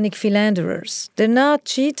not chronic philanderers. They're not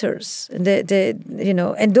cheaters.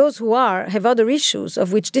 And those who are have other issues,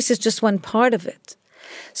 of which this is just one part of it.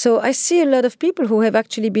 So I see a lot of people who have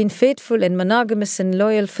actually been faithful and monogamous and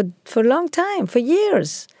loyal for a long time, for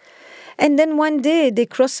years. And then one day they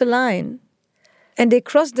cross a line, and they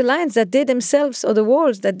cross the lines that they themselves, or the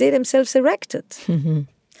walls that they themselves erected. Mm-hmm.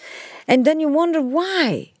 And then you wonder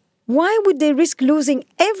why. Why would they risk losing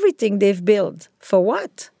everything they've built? For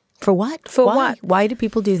what? For what? For why? what? Why do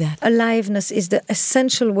people do that? Aliveness is the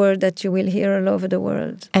essential word that you will hear all over the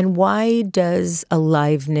world. And why does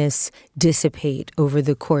aliveness dissipate over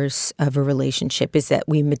the course of a relationship? Is that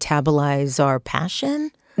we metabolize our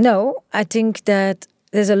passion? No, I think that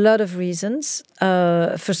there's a lot of reasons.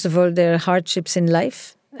 First of all, there are hardships in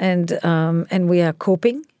life, and we are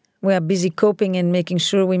coping. We are busy coping and making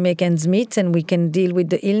sure we make ends meet and we can deal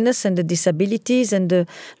with the illness and the disabilities and the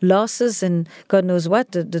losses and God knows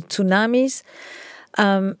what, the tsunamis.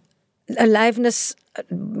 Aliveness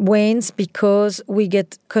wanes because we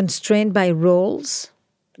get constrained by roles.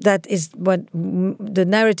 That is what the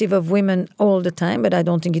narrative of women all the time, but I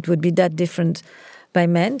don't think it would be that different by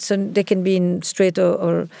men. So they can be in straight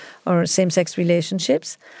or same-sex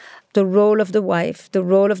relationships. The role of the wife, the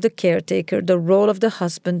role of the caretaker, the role of the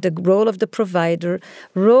husband, the role of the provider,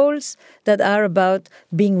 roles that are about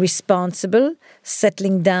being responsible,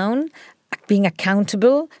 settling down, being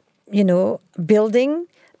accountable, building,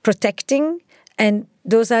 protecting, and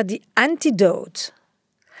those are the antidote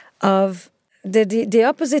of the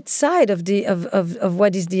opposite side of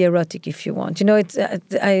what is the erotic, if you want.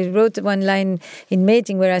 I wrote one line in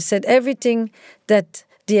Mating where I said everything that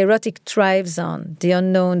the erotic thrives on, the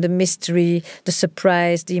unknown, the mystery, the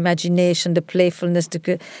surprise, the imagination, the playfulness,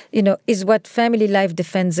 is what family life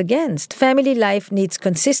defends against. Family life needs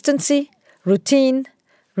consistency, routine,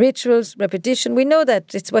 Rituals, repetition. We know that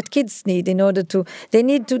it's what kids need they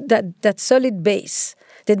need that solid base.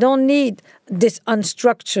 They don't need this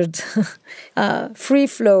unstructured free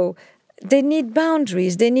flow. They need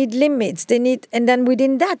boundaries. They need limits. And then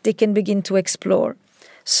within that, they can begin to explore.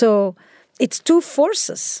 So it's two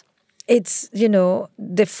forces. It's,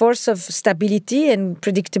 the force of stability and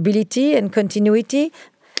predictability and continuity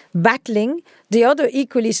battling the other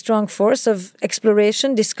equally strong force of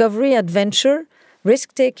exploration, discovery, adventure,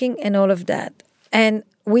 risk-taking, and all of that. And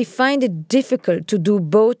we find it difficult to do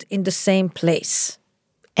both in the same place.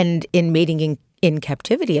 And in mating in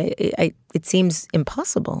captivity, it seems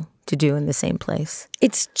impossible to do in the same place.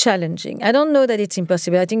 It's challenging. I don't know that it's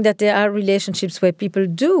impossible. I think that there are relationships where people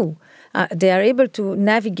do. They are able to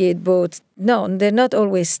navigate both. No, they're not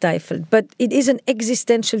always stifled. But it is an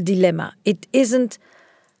existential dilemma. It isn't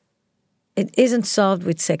solved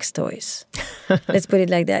with sex toys. Let's put it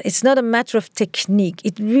like that. It's not a matter of technique.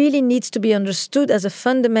 It really needs to be understood as a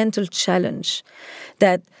fundamental challenge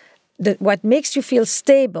that what makes you feel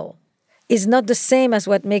stable is not the same as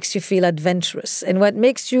what makes you feel adventurous. And what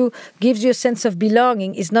gives you a sense of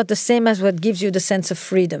belonging is not the same as what gives you the sense of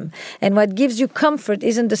freedom. And what gives you comfort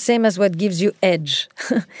isn't the same as what gives you edge.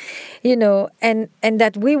 And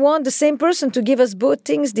that we want the same person to give us both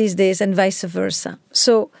things these days and vice versa.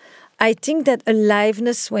 So I think that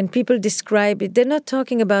aliveness, when people describe it, they're not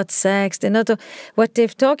talking about sex. What they're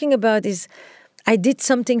talking about is, I did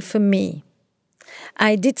something for me.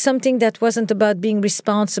 I did something that wasn't about being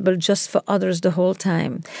responsible just for others the whole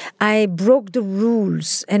time. I broke the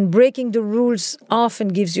rules, and breaking the rules often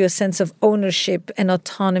gives you a sense of ownership and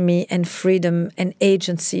autonomy and freedom and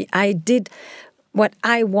agency. I did what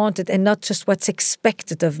I wanted and not just what's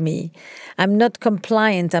expected of me. I'm not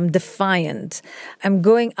compliant, I'm defiant. I'm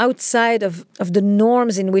going outside of the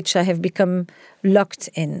norms in which I have become locked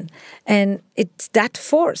in. And it's that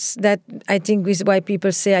force that I think is why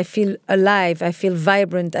people say, I feel alive, I feel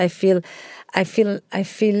vibrant, I feel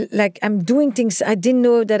like I'm doing things I didn't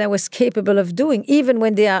know that I was capable of doing, even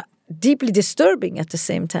when they are deeply disturbing at the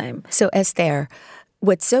same time. So Esther,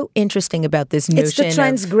 what's so interesting about this notion It's the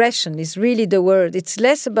transgression is really the word. It's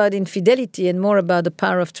less about infidelity and more about the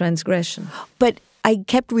power of transgression. But I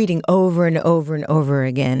kept reading over and over and over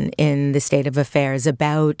again in the State of Affairs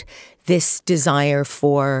about this desire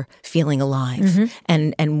for feeling alive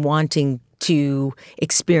and wanting to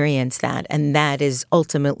experience that. And that is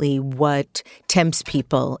ultimately what tempts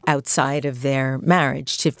people outside of their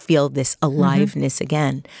marriage to feel this aliveness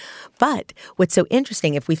again. But what's so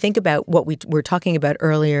interesting, if we think about what we were talking about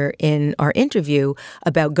earlier in our interview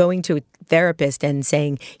about going to a therapist and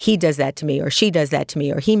saying, he does that to me, or she does that to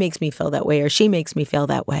me, or he makes me feel that way, or she makes me feel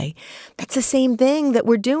that way. That's the same thing that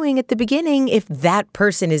we're doing at the beginning if that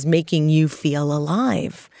person is making you feel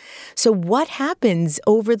alive. So what happens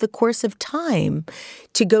over the course of time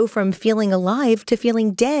to go from feeling alive to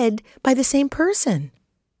feeling dead by the same person?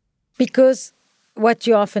 Because what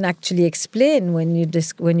you often actually explain when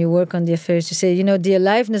you work on the affairs, you say, the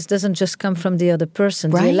aliveness doesn't just come from the other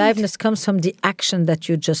person. Right. The aliveness comes from the action that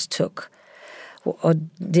you just took. Or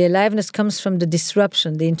the aliveness comes from the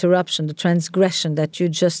disruption, the interruption, the transgression that you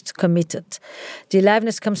just committed. The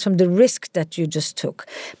aliveness comes from the risk that you just took.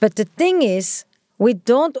 But the thing is, we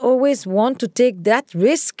don't always want to take that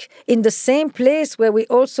risk in the same place where we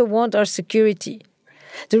also want our security.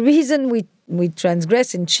 The reason we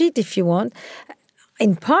transgress and cheat, if you want,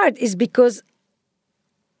 in part is because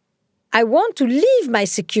I want to leave my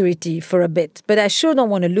security for a bit, but I sure don't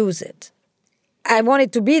want to lose it. I want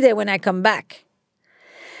it to be there when I come back.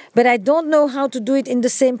 But I don't know how to do it in the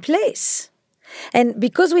same place. And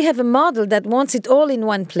because we have a model that wants it all in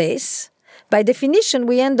one place, by definition,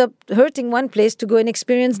 we end up hurting one place to go and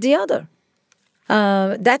experience the other.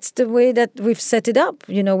 That's the way that we've set it up.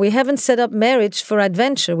 We haven't set up marriage for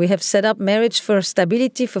adventure. We have set up marriage for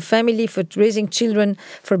stability, for family, for raising children,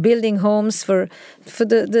 for building homes, for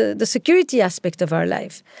the security aspect of our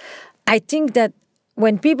life. I think that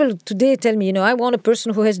when people today tell me, I want a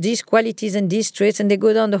person who has these qualities and these traits, and they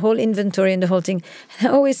go down the whole inventory and the whole thing, I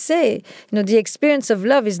always say, the experience of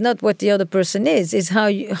love is not what the other person is how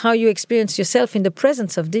you experience yourself in the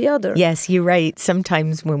presence of the other. Yes, you're right.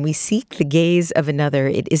 Sometimes when we seek the gaze of another,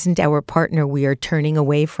 it isn't our partner we are turning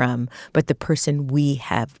away from, but the person we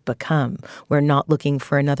have become. We're not looking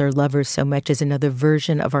for another lover so much as another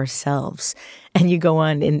version of ourselves. And you go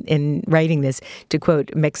on in writing this to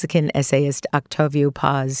quote Mexican essayist Octavio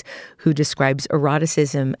Paz, who describes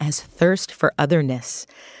eroticism as thirst for otherness.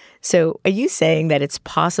 So are you saying that it's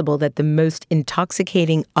possible that the most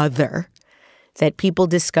intoxicating other that people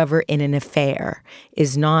discover in an affair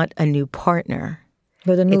is not a new partner,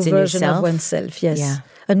 but a new it's version a new of self? oneself, yes. Yeah.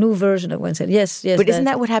 a new version of oneself. Yes. But isn't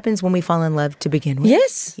that what happens when we fall in love to begin with?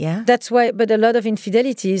 Yes. Yeah. That's why, but a lot of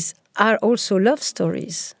infidelities are also love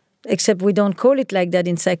stories. Except we don't call it like that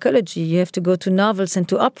in psychology. You have to go to novels and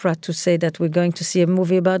to opera to say that we're going to see a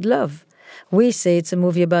movie about love. We say it's a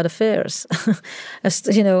movie about affairs.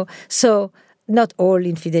 So not all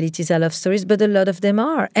infidelities are love stories, but a lot of them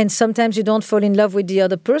are. And sometimes you don't fall in love with the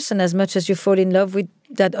other person as much as you fall in love with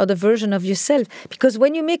that other version of yourself. Because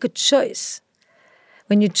when you make a choice,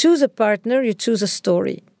 when you choose a partner, you choose a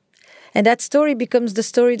story. And that story becomes the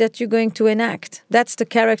story that you're going to enact. That's the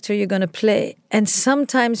character you're going to play. And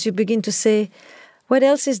sometimes you begin to say, what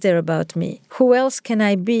else is there about me? Who else can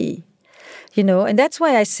I be? And that's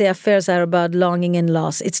why I say affairs are about longing and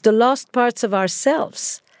loss. It's the lost parts of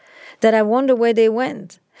ourselves that I wonder where they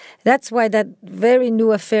went. That's why that very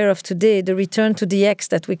new affair of today, the return to the ex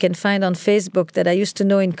that we can find on Facebook that I used to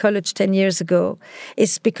know in college 10 years ago,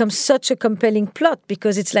 it's become such a compelling plot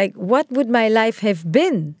because it's like, what would my life have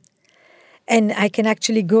been? And I can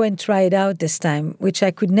actually go and try it out this time, which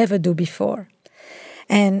I could never do before.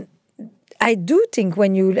 And I do think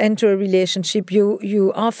when you enter a relationship,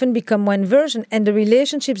 you often become one version. And the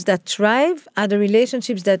relationships that thrive are the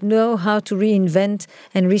relationships that know how to reinvent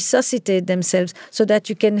and resuscitate themselves so that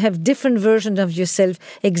you can have different versions of yourself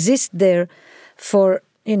exist there for,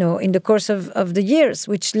 in the course of the years,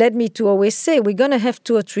 which led me to always say, we're going to have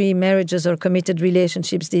 2 or 3 marriages or committed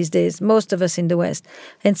relationships these days, most of us in the West.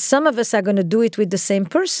 And some of us are going to do it with the same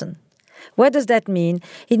person. What does that mean?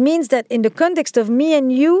 It means that in the context of me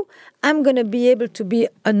and you, I'm going to be able to be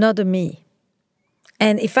another me.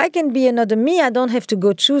 And if I can be another me, I don't have to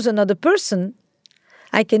go choose another person.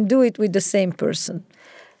 I can do it with the same person.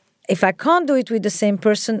 If I can't do it with the same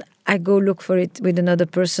person, I go look for it with another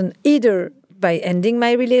person, either by ending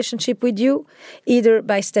my relationship with you, either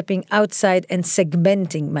by stepping outside and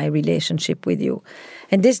segmenting my relationship with you.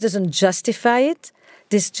 And this doesn't justify it.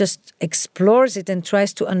 This just explores it and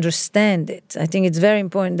tries to understand it. I think it's very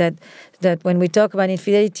important that when we talk about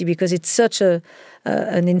infidelity, because it's such an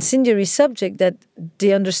incendiary subject, that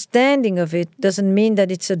the understanding of it doesn't mean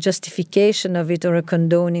that it's a justification of it or a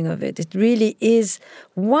condoning of it. It really is,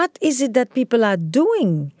 what is it that people are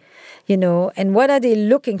doing? And what are they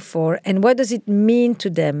looking for, and what does it mean to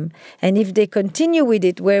them? And if they continue with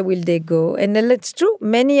it, where will they go? And it's true,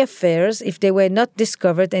 many affairs, if they were not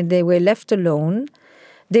discovered and they were left alone,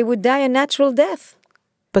 they would die a natural death.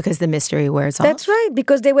 Because the mystery wears off? That's right,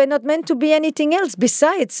 because they were not meant to be anything else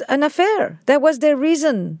besides an affair. That was their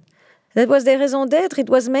reason. That was their raison d'être. It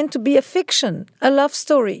was meant to be a fiction, a love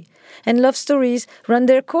story. And love stories run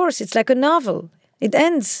their course. It's like a novel. It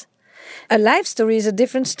ends. A life story is a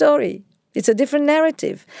different story. It's a different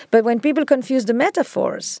narrative. But when people confuse the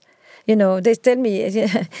metaphors, they tell me,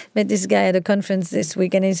 I met this guy at a conference this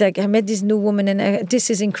week, and he's like, I met this new woman, and this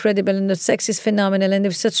is incredible, and the sex is phenomenal, and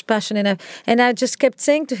there's such passion. And I just kept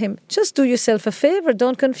saying to him, just do yourself a favor,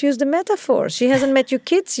 don't confuse the metaphors. She hasn't met your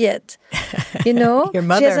kids yet. Your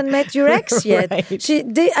mother. She hasn't met your ex yet.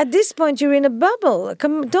 Right. At this point, you're in a bubble.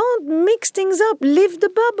 Don't mix things up. Live the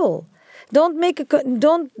bubble. Don't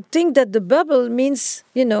think that the bubble means,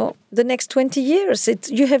 the next 20 years.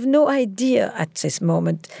 You have no idea at this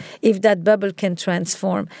moment if that bubble can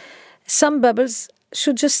transform. Some bubbles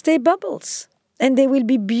should just stay bubbles. And they will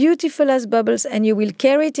be beautiful as bubbles, and you will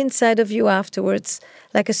carry it inside of you afterwards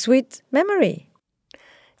like a sweet memory.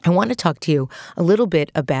 I want to talk to you a little bit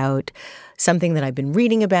about something that I've been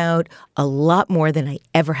reading about a lot more than I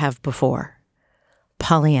ever have before.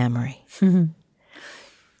 Polyamory. Mm-hmm.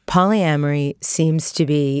 Polyamory seems to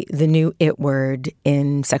be the new it word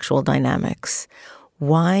in sexual dynamics.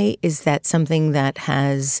 Why is that something that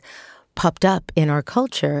has popped up in our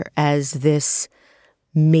culture as this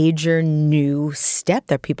major new step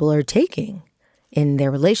that people are taking in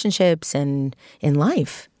their relationships and in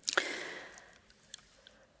life?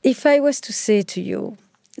 If I was to say to you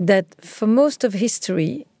that for most of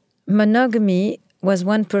history, monogamy was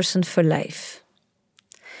one person for life.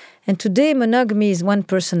 And today, monogamy is one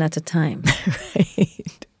person at a time.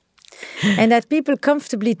 Right. And that people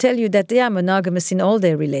comfortably tell you that they are monogamous in all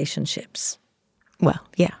their relationships. Well,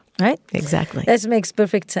 yeah. Right? Exactly. That makes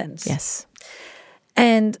perfect sense. Yes.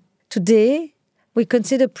 And today, we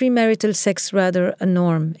consider premarital sex rather a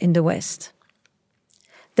norm in the West.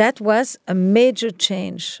 That was a major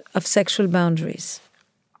change of sexual boundaries.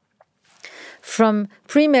 From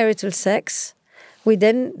premarital sex, we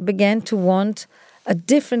then began to want a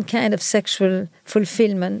different kind of sexual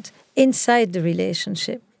fulfillment inside the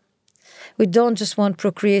relationship. We don't just want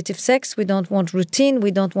procreative sex, we don't want routine,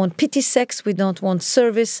 we don't want pity sex, we don't want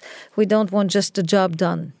service, we don't want just the job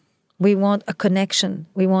done. We want a connection,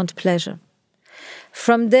 we want pleasure.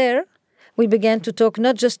 From there, we began to talk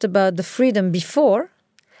not just about the freedom before,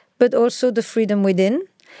 but also the freedom within,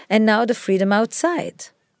 and now the freedom outside.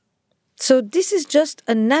 So this is just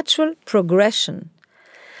a natural progression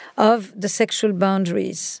of the sexual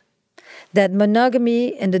boundaries. That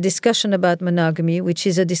monogamy and the discussion about monogamy, which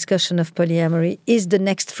is a discussion of polyamory, is the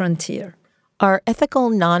next frontier. Are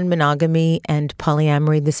ethical non-monogamy and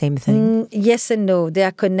polyamory the same thing? Yes and no. They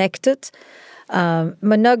are connected.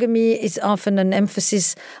 Monogamy is often an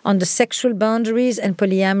emphasis on the sexual boundaries, and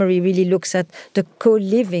polyamory really looks at the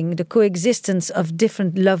co-living, the coexistence of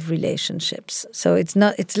different love relationships. So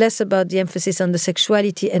it's less about the emphasis on the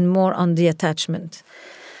sexuality and more on the attachment.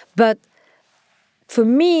 But for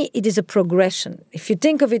me, it is a progression. If you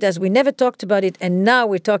think of it as we never talked about it and now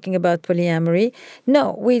we're talking about polyamory,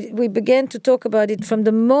 no, we began to talk about it from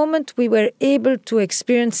the moment we were able to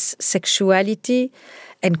experience sexuality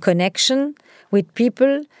and connection with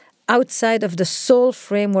people outside of the sole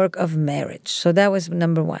framework of marriage. So that was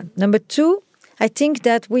number one. Number two, I think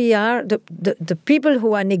that we are the people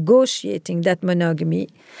who are negotiating that monogamy,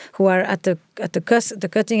 who are at the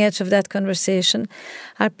cutting edge of that conversation,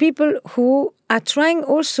 are people who are trying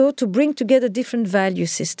also to bring together different value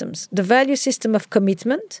systems. The value system of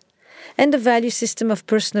commitment and the value system of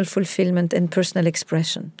personal fulfillment and personal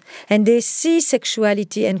expression. And they see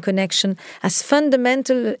sexuality and connection as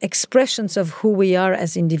fundamental expressions of who we are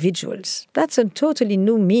as individuals. That's a totally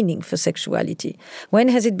new meaning for sexuality. When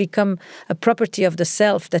has it become a property of the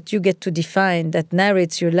self that you get to define, that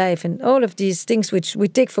narrates your life, and all of these things which we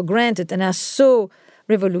take for granted and are so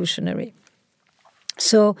revolutionary?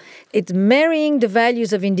 So it's marrying the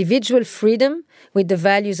values of individual freedom with the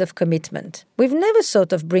values of commitment. We've never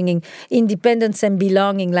thought of bringing independence and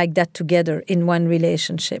belonging like that together in one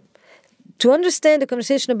relationship. To understand the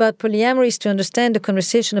conversation about polyamory is to understand the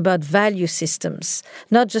conversation about value systems,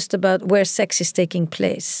 not just about where sex is taking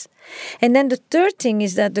place. And then the third thing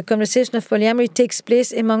is that the conversation of polyamory takes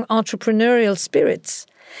place among entrepreneurial spirits.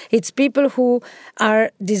 It's people who are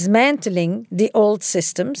dismantling the old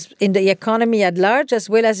systems in the economy at large, as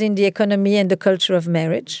well as in the economy and the culture of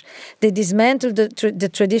marriage. They dismantle the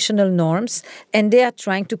traditional norms, and they are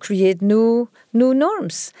trying to create new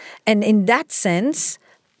norms. And in that sense,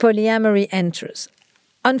 polyamory enters.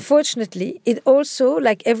 Unfortunately, it also,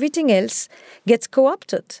 like everything else, gets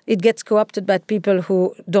co-opted. It gets co-opted by people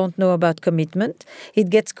who don't know about commitment.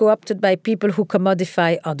 It gets co-opted by people who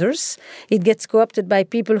commodify others. It gets co-opted by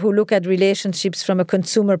people who look at relationships from a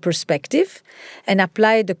consumer perspective and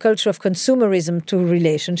apply the culture of consumerism to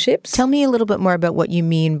relationships. Tell me a little bit more about what you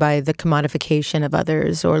mean by the commodification of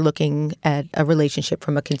others or looking at a relationship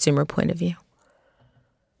from a consumer point of view.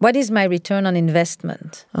 What is my return on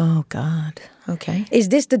investment? Oh, God. Okay. Is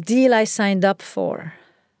this the deal I signed up for?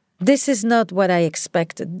 This is not what I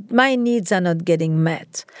expected. My needs are not getting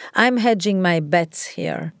met. I'm hedging my bets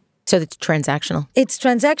here. So it's transactional. It's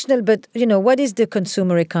transactional, but, what is the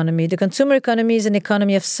consumer economy? The consumer economy is an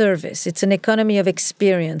economy of service. It's an economy of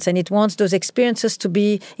experience, and it wants those experiences to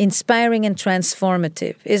be inspiring and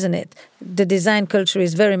transformative, isn't it? The design culture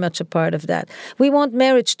is very much a part of that. We want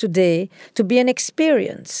marriage today to be an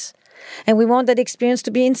experience. And we want that experience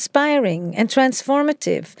to be inspiring and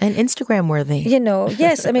transformative. And Instagram-worthy.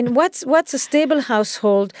 Yes. I mean, what's a stable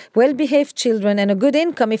household, well-behaved children, and a good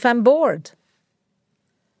income if I'm bored?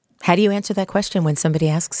 How do you answer that question when somebody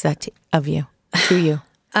asks that to you?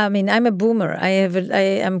 I mean, I'm a boomer.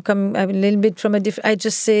 I'm a little bit from a different. I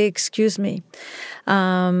just say, excuse me.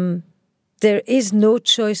 There is no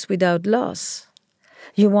choice without loss.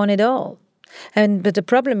 You want it all, but the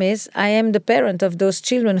problem is, I am the parent of those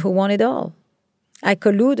children who want it all. I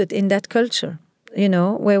colluded in that culture,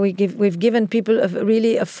 where we've given people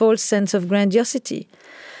a false sense of grandiosity.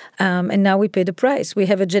 And now we pay the price. We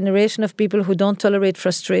have a generation of people who don't tolerate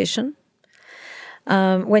frustration.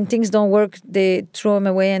 When things don't work, they throw them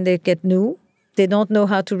away and they get new. They don't know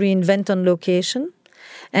how to reinvent on location.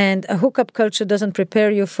 And a hookup culture doesn't prepare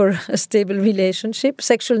you for a stable relationship.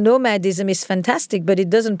 Sexual nomadism is fantastic, but it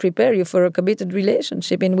doesn't prepare you for a committed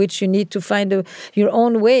relationship in which you need to find your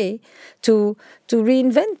own way to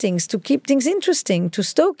reinvent things, to keep things interesting, to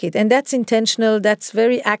stoke it. And that's intentional, that's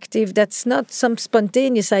very active, that's not some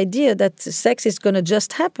spontaneous idea that sex is going to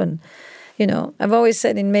just happen. I've always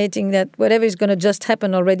said in mating that whatever is going to just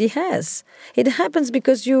happen already has. It happens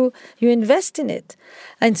because you invest in it.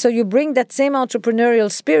 And so you bring that same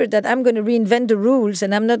entrepreneurial spirit that I'm going to reinvent the rules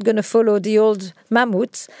and I'm not going to follow the old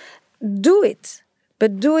mammoths. Do it.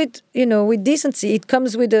 But do it, with decency. It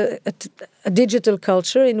comes with a digital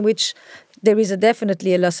culture in which there is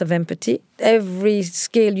definitely a loss of empathy. Every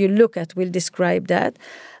scale you look at will describe that.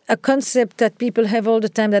 a concept that people have all the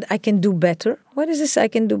time that I can do better. What is this I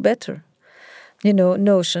can do better?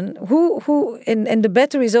 Notion. And the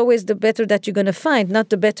better is always the better that you're going to find, not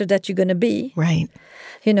the better that you're going to be. Right.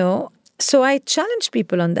 So I challenge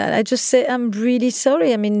people on that. I just say, I'm really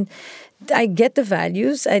sorry. I mean, I get the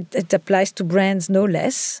values. It applies to brands no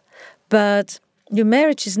less. But your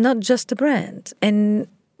marriage is not just a brand. And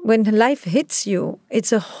when life hits you,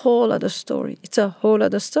 it's a whole other story. It's a whole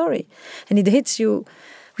other story. And it hits you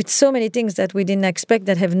with so many things that we didn't expect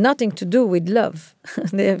that have nothing to do with love.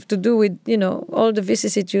 They have to do with, all the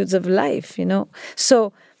vicissitudes of life,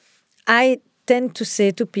 So I tend to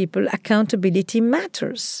say to people, accountability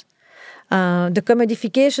matters. The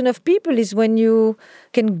commodification of people is when you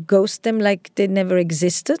can ghost them like they never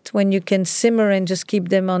existed, when you can simmer and just keep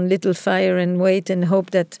them on little fire and wait and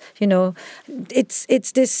hope that,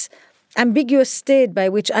 it's this ambiguous state by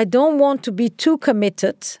which I don't want to be too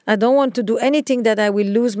committed. I don't want to do anything that I will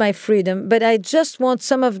lose my freedom, but I just want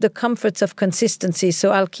some of the comforts of consistency.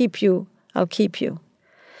 So I'll keep you, on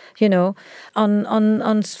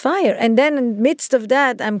fire. And then in the midst of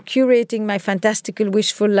that, I'm curating my fantastical,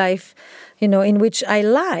 wishful life, in which I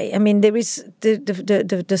lie. I mean, there is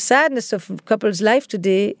the sadness of couples' life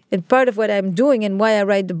today, and part of what I'm doing and why I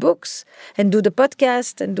write the books and do the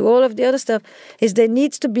podcast and do all of the other stuff is there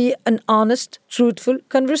needs to be an honest, truthful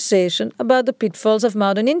conversation about the pitfalls of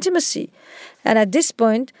modern intimacy. And at this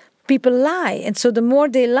point, people lie. And so the more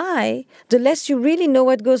they lie, the less you really know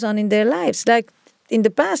what goes on in their lives. Like, in the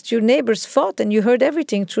past, your neighbors fought and you heard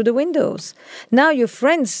everything through the windows. Now your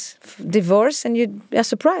friends divorce and you are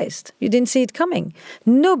surprised. You didn't see it coming.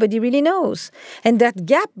 Nobody really knows. And that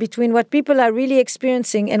gap between what people are really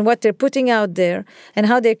experiencing and what they're putting out there and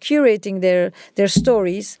how they're curating their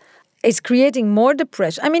stories is creating more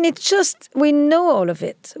depression. I mean, it's just, we know all of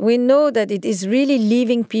it. We know that it is really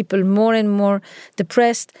leaving people more and more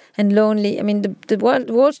depressed and lonely. I mean, the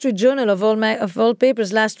Wall Street Journal of all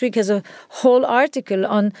papers last week has a whole article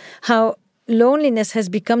on how loneliness has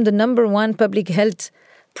become the number one public health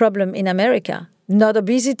problem in America. Not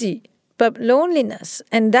obesity, but loneliness.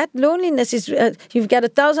 And that loneliness is, you've got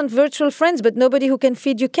 1,000 virtual friends, but nobody who can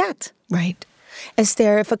feed your cat. Right.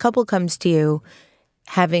 Esther, if a couple comes to you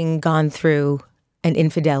having gone through an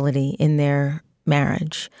infidelity in their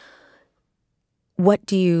marriage, what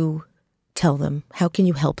do you tell them? How can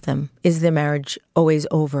you help them? Is their marriage always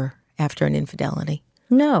over after an infidelity?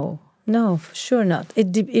 No, for sure not.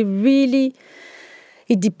 It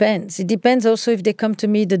depends. It depends also if they come to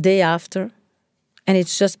me the day after and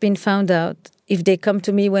it's just been found out. If they come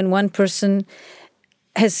to me when one person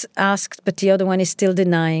has asked but the other one is still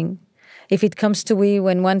denying. If it comes to me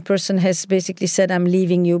when one person has basically said, I'm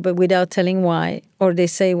leaving you, but without telling why, or they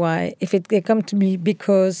say why. If they come to me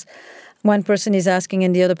because one person is asking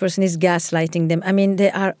and the other person is gaslighting them. I mean,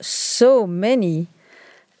 there are so many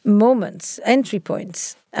moments, entry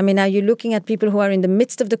points. I mean, are you looking at people who are in the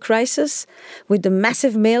midst of the crisis with the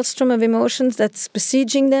massive maelstrom of emotions that's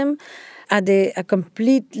besieging them? Are they a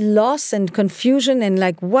complete loss and confusion and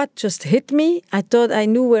like, what just hit me? I thought I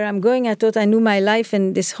knew where I'm going. I thought I knew my life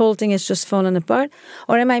and this whole thing has just fallen apart.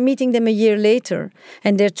 Or am I meeting them a year later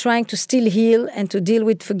and they're trying to still heal and to deal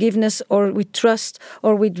with forgiveness or with trust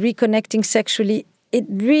or with reconnecting sexually? It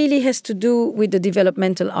really has to do with the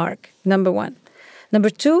developmental arc, number one. Number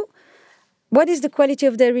two, what is the quality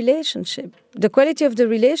of their relationship? The quality of the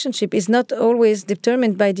relationship is not always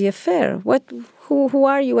determined by the affair. Who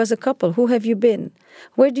are you as a couple? Who have you been?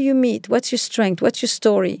 Where do you meet? What's your strength? What's your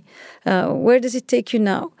story? Where does it take you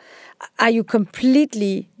now? Are you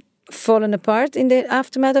completely fallen apart in the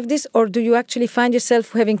aftermath of this? Or do you actually find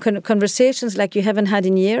yourself having conversations like you haven't had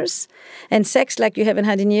in years and sex like you haven't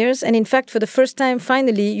had in years? And in fact, for the first time,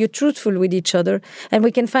 finally, you're truthful with each other and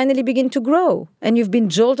we can finally begin to grow and you've been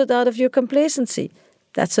jolted out of your complacency.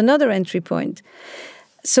 That's another entry point.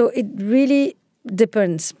 So it really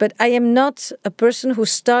depends. But I am not a person who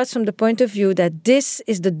starts from the point of view that this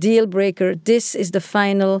is the deal breaker, this is the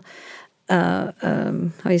final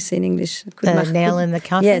how you say in English? The nail in the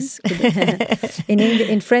coffin? Yes.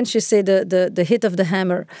 In French, you say the hit of the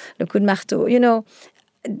hammer, le coup de marteau. You know,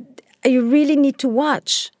 you really need to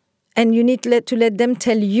watch, and you need to let them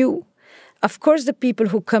tell you. Of course, the people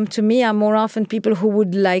who come to me are more often people who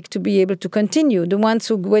would like to be able to continue. The ones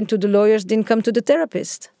who went to the lawyers didn't come to the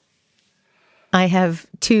therapist. I have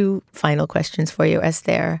two final questions for you,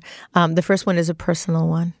 Esther. The first one is a personal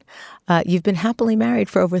one. You've been happily married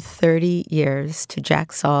for over 30 years to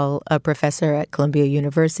Jack Saul, a professor at Columbia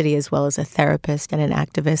University, as well as a therapist and an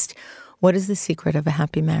activist. What is the secret of a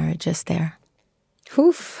happy marriage, Esther?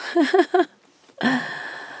 Oof.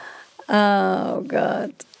 Oh,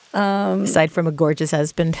 God. Aside from a gorgeous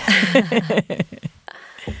husband.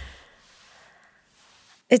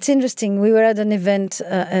 It's interesting. We were at an event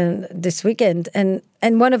this weekend, and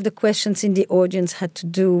one of the questions in the audience had to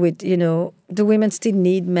do with, do women still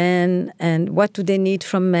need men, and what do they need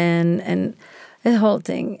from men, and the whole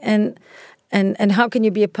thing, and how can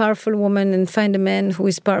you be a powerful woman and find a man who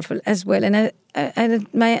is powerful as well? And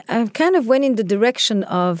I kind of went in the direction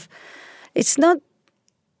of, it's not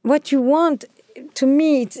what you want. To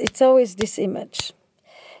me, it's always this image.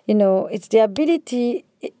 It's the ability.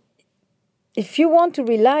 If you want to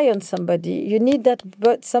rely on somebody, you need that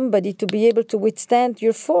somebody to be able to withstand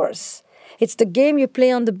your force. It's the game you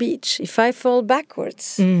play on the beach. If I fall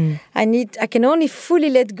backwards, I can only fully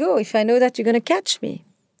let go if I know that you're going to catch me.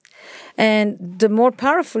 And the more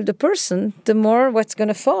powerful the person, the more what's going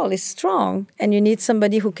to fall is strong. And you need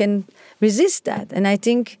somebody who can resist that. And I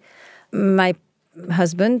think my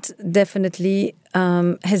husband definitely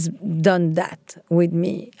has done that with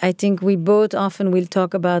me. I think we both often will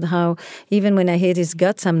talk about how even when I hate his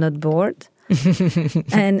guts, I'm not bored.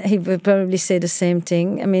 And he will probably say the same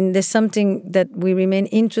thing. I mean, there's something that we remain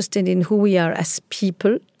interested in who we are as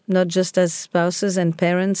people, not just as spouses and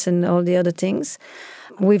parents and all the other things.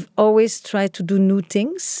 We've always tried to do new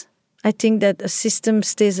things. I think that a system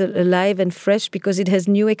stays alive and fresh because it has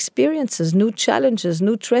new experiences, new challenges,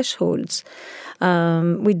 new thresholds.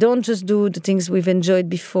 We don't just do the things we've enjoyed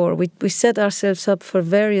before. We set ourselves up for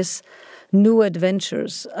various new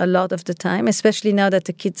adventures a lot of the time, especially now that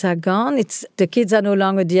the kids are gone. The kids are no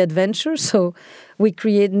longer the adventure, so we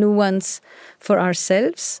create new ones for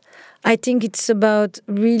ourselves. I think it's about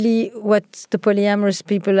really what the polyamorous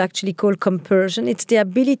people actually call compersion. It's the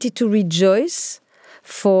ability to rejoice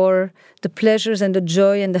for the pleasures and the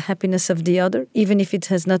joy and the happiness of the other, even if it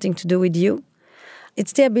has nothing to do with you.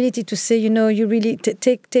 It's the ability to say, you really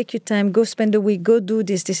take your time, go spend a week, go do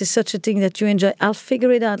this. This is such a thing that you enjoy. I'll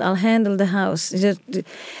figure it out. I'll handle the house.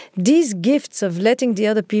 These gifts of letting the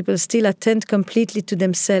other people still attend completely to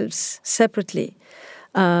themselves separately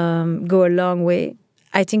go a long way.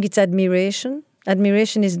 I think it's admiration.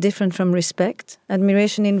 Admiration is different from respect.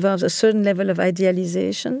 Admiration involves a certain level of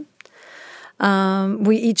idealization.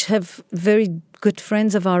 We each have very good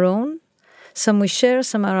friends of our own. Some we share,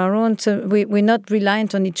 some are our own. So we're not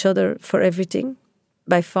reliant on each other for everything,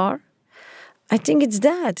 by far. I think it's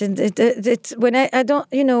that. And it's when I don't,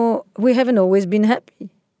 we haven't always been happy.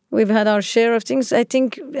 We've had our share of things. I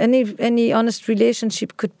think any honest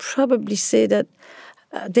relationship could probably say that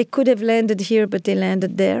they could have landed here, but they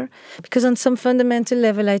landed there. Because on some fundamental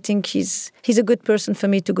level, I think he's a good person for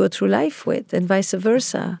me to go through life with, and vice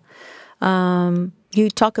versa. You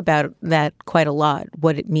talk about that quite a lot,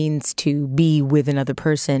 what it means to be with another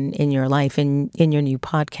person in your life, in your new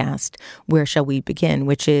podcast, Where Shall We Begin?,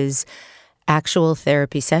 which is actual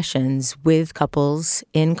therapy sessions with couples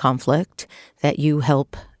in conflict that you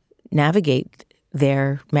help navigate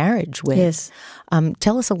their marriage with. Yes.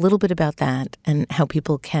 Tell us a little bit about that and how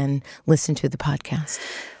people can listen to the podcast.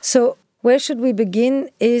 So Where Should We Begin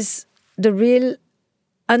is the real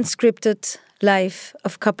unscripted life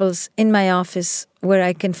of couples in my office, where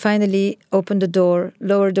I can finally open the door,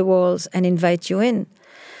 lower the walls, and invite you in,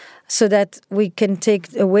 so that we can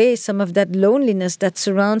take away some of that loneliness that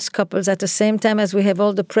surrounds couples at the same time as we have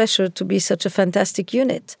all the pressure to be such a fantastic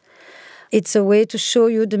unit. It's a way to show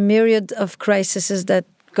you the myriad of crises that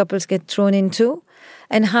couples get thrown into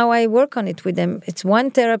and how I work on it with them. It's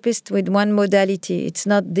one therapist with one modality. It's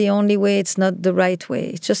not the only way. It's not the right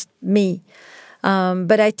way. It's just me.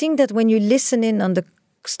 But I think that when you listen in on the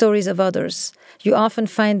stories of others, you often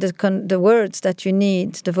find the words that you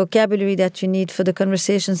need, the vocabulary that you need for the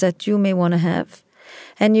conversations that you may want to have.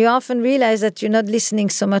 And you often realize that you're not listening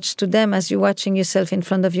so much to them as you're watching yourself in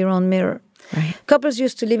front of your own mirror. Right. Couples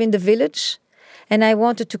used to live in the village, and I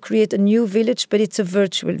wanted to create a new village, but it's a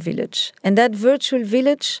virtual village. And that virtual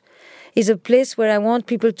village is a place where I want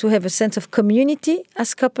people to have a sense of community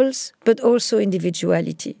as couples, but also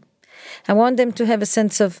individuality. I want them to have a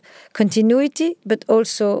sense of continuity, but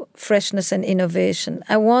also freshness and innovation.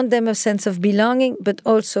 I want them a sense of belonging, but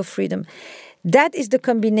also freedom. That is the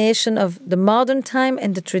combination of the modern time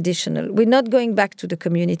and the traditional. We're not going back to the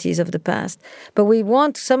communities of the past, but we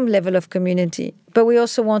want some level of community. But we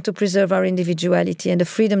also want to preserve our individuality and the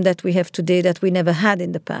freedom that we have today that we never had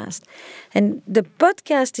in the past. And the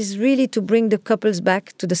podcast is really to bring the couples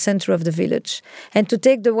back to the center of the village and to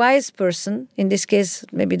take the wise person, in this case,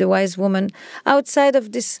 maybe the wise woman, outside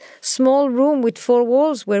of this small room with four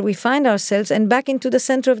walls where we find ourselves and back into the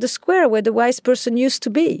center of the square where the wise person used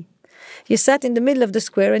to be. You sat in the middle of the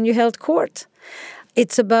square and you held court.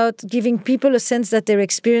 It's about giving people a sense that their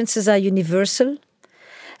experiences are universal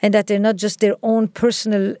and that they're not just their own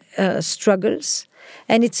personal struggles.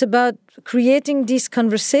 And it's about creating these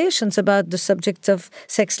conversations about the subject of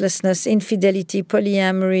sexlessness, infidelity,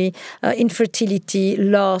 polyamory, infertility,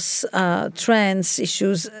 loss, trans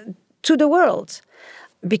issues to the world.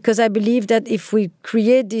 Because I believe that if we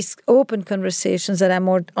create these open conversations that are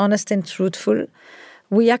more honest and truthful,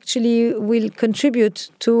 we actually will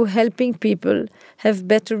contribute to helping people have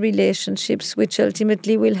better relationships, which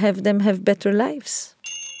ultimately will have them have better lives.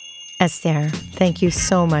 Esther, thank you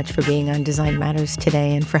so much for being on Design Matters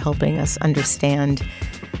today and for helping us understand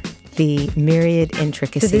the myriad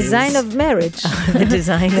intricacies. The design of marriage. The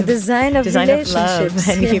design of relationships. Love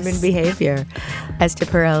and yes. human behavior. Esther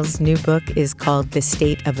Perel's new book is called The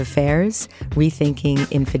State of Affairs, Rethinking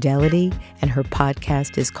Infidelity, and her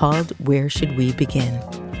podcast is called Where Should We Begin?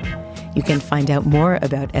 You can find out more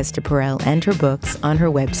about Esther Perel and her books on her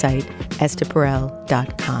website,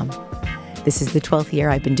 estherperel.com. This is the 12th year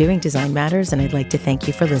I've been doing Design Matters, and I'd like to thank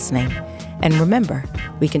you for listening. And remember,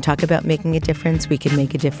 we can talk about making a difference, we can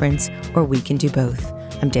make a difference, or we can do both.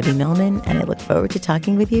 I'm Debbie Millman, and I look forward to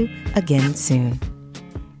talking with you again soon.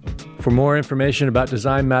 For more information about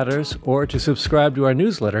Design Matters or to subscribe to our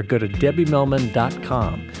newsletter, go to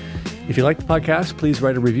debbiemillman.com. If you like the podcast, please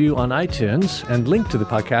write a review on iTunes and link to the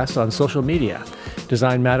podcast on social media.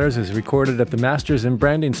 Design Matters is recorded at the Masters in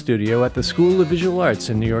Branding Studio at the School of Visual Arts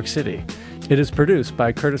in New York City. It is produced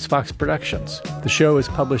by Curtis Fox Productions. The show is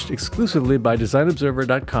published exclusively by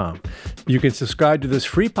DesignObserver.com. You can subscribe to this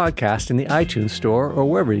free podcast in the iTunes Store or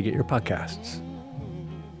wherever you get your podcasts.